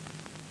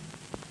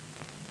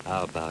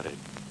 how about it,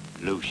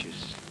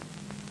 Lucius?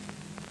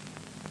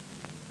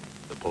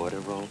 The border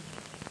roll?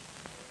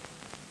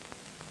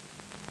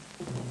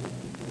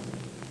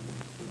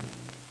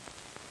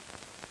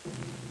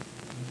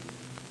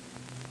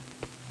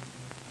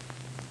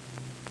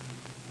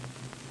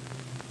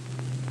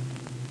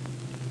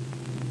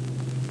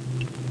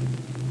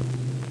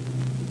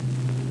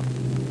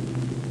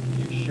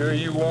 You sure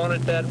you want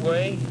it that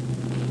way?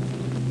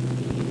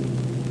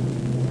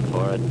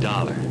 For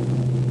 $1.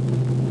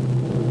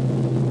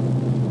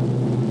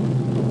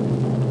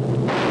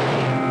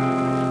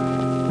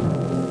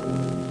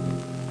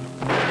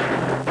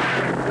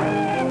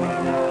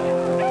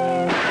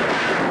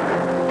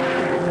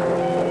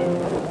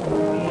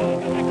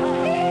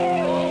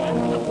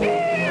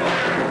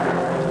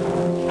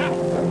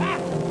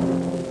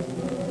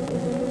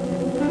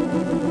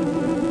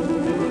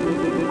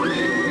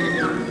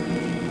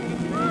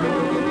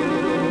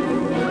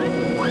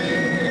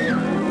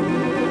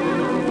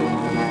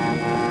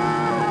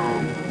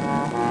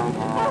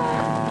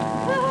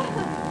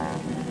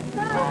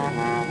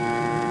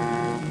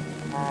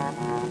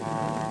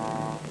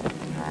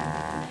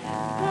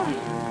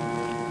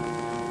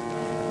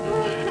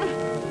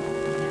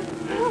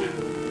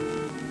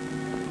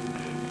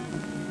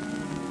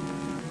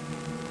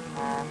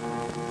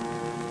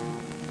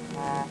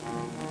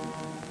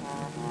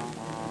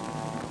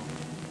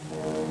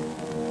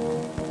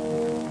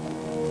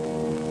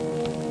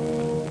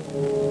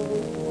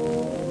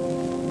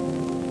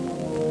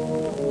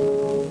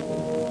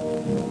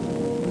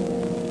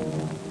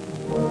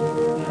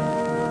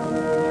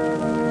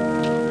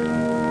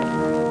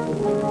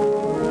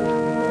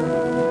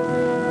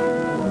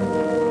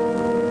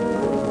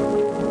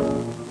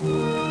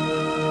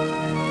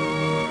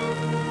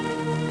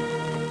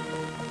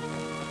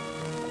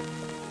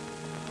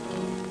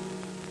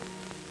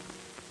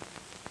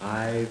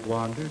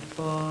 wandered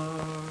far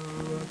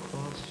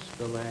across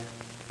the land,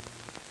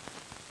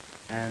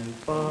 and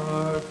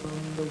far from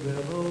the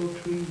willow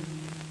tree.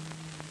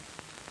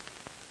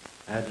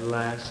 At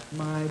last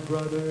my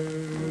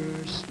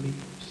brother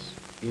sleeps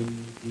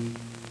in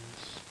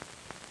peace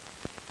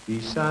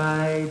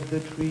beside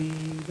the tree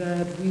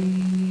that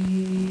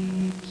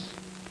weeps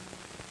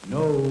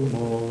no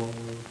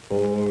more.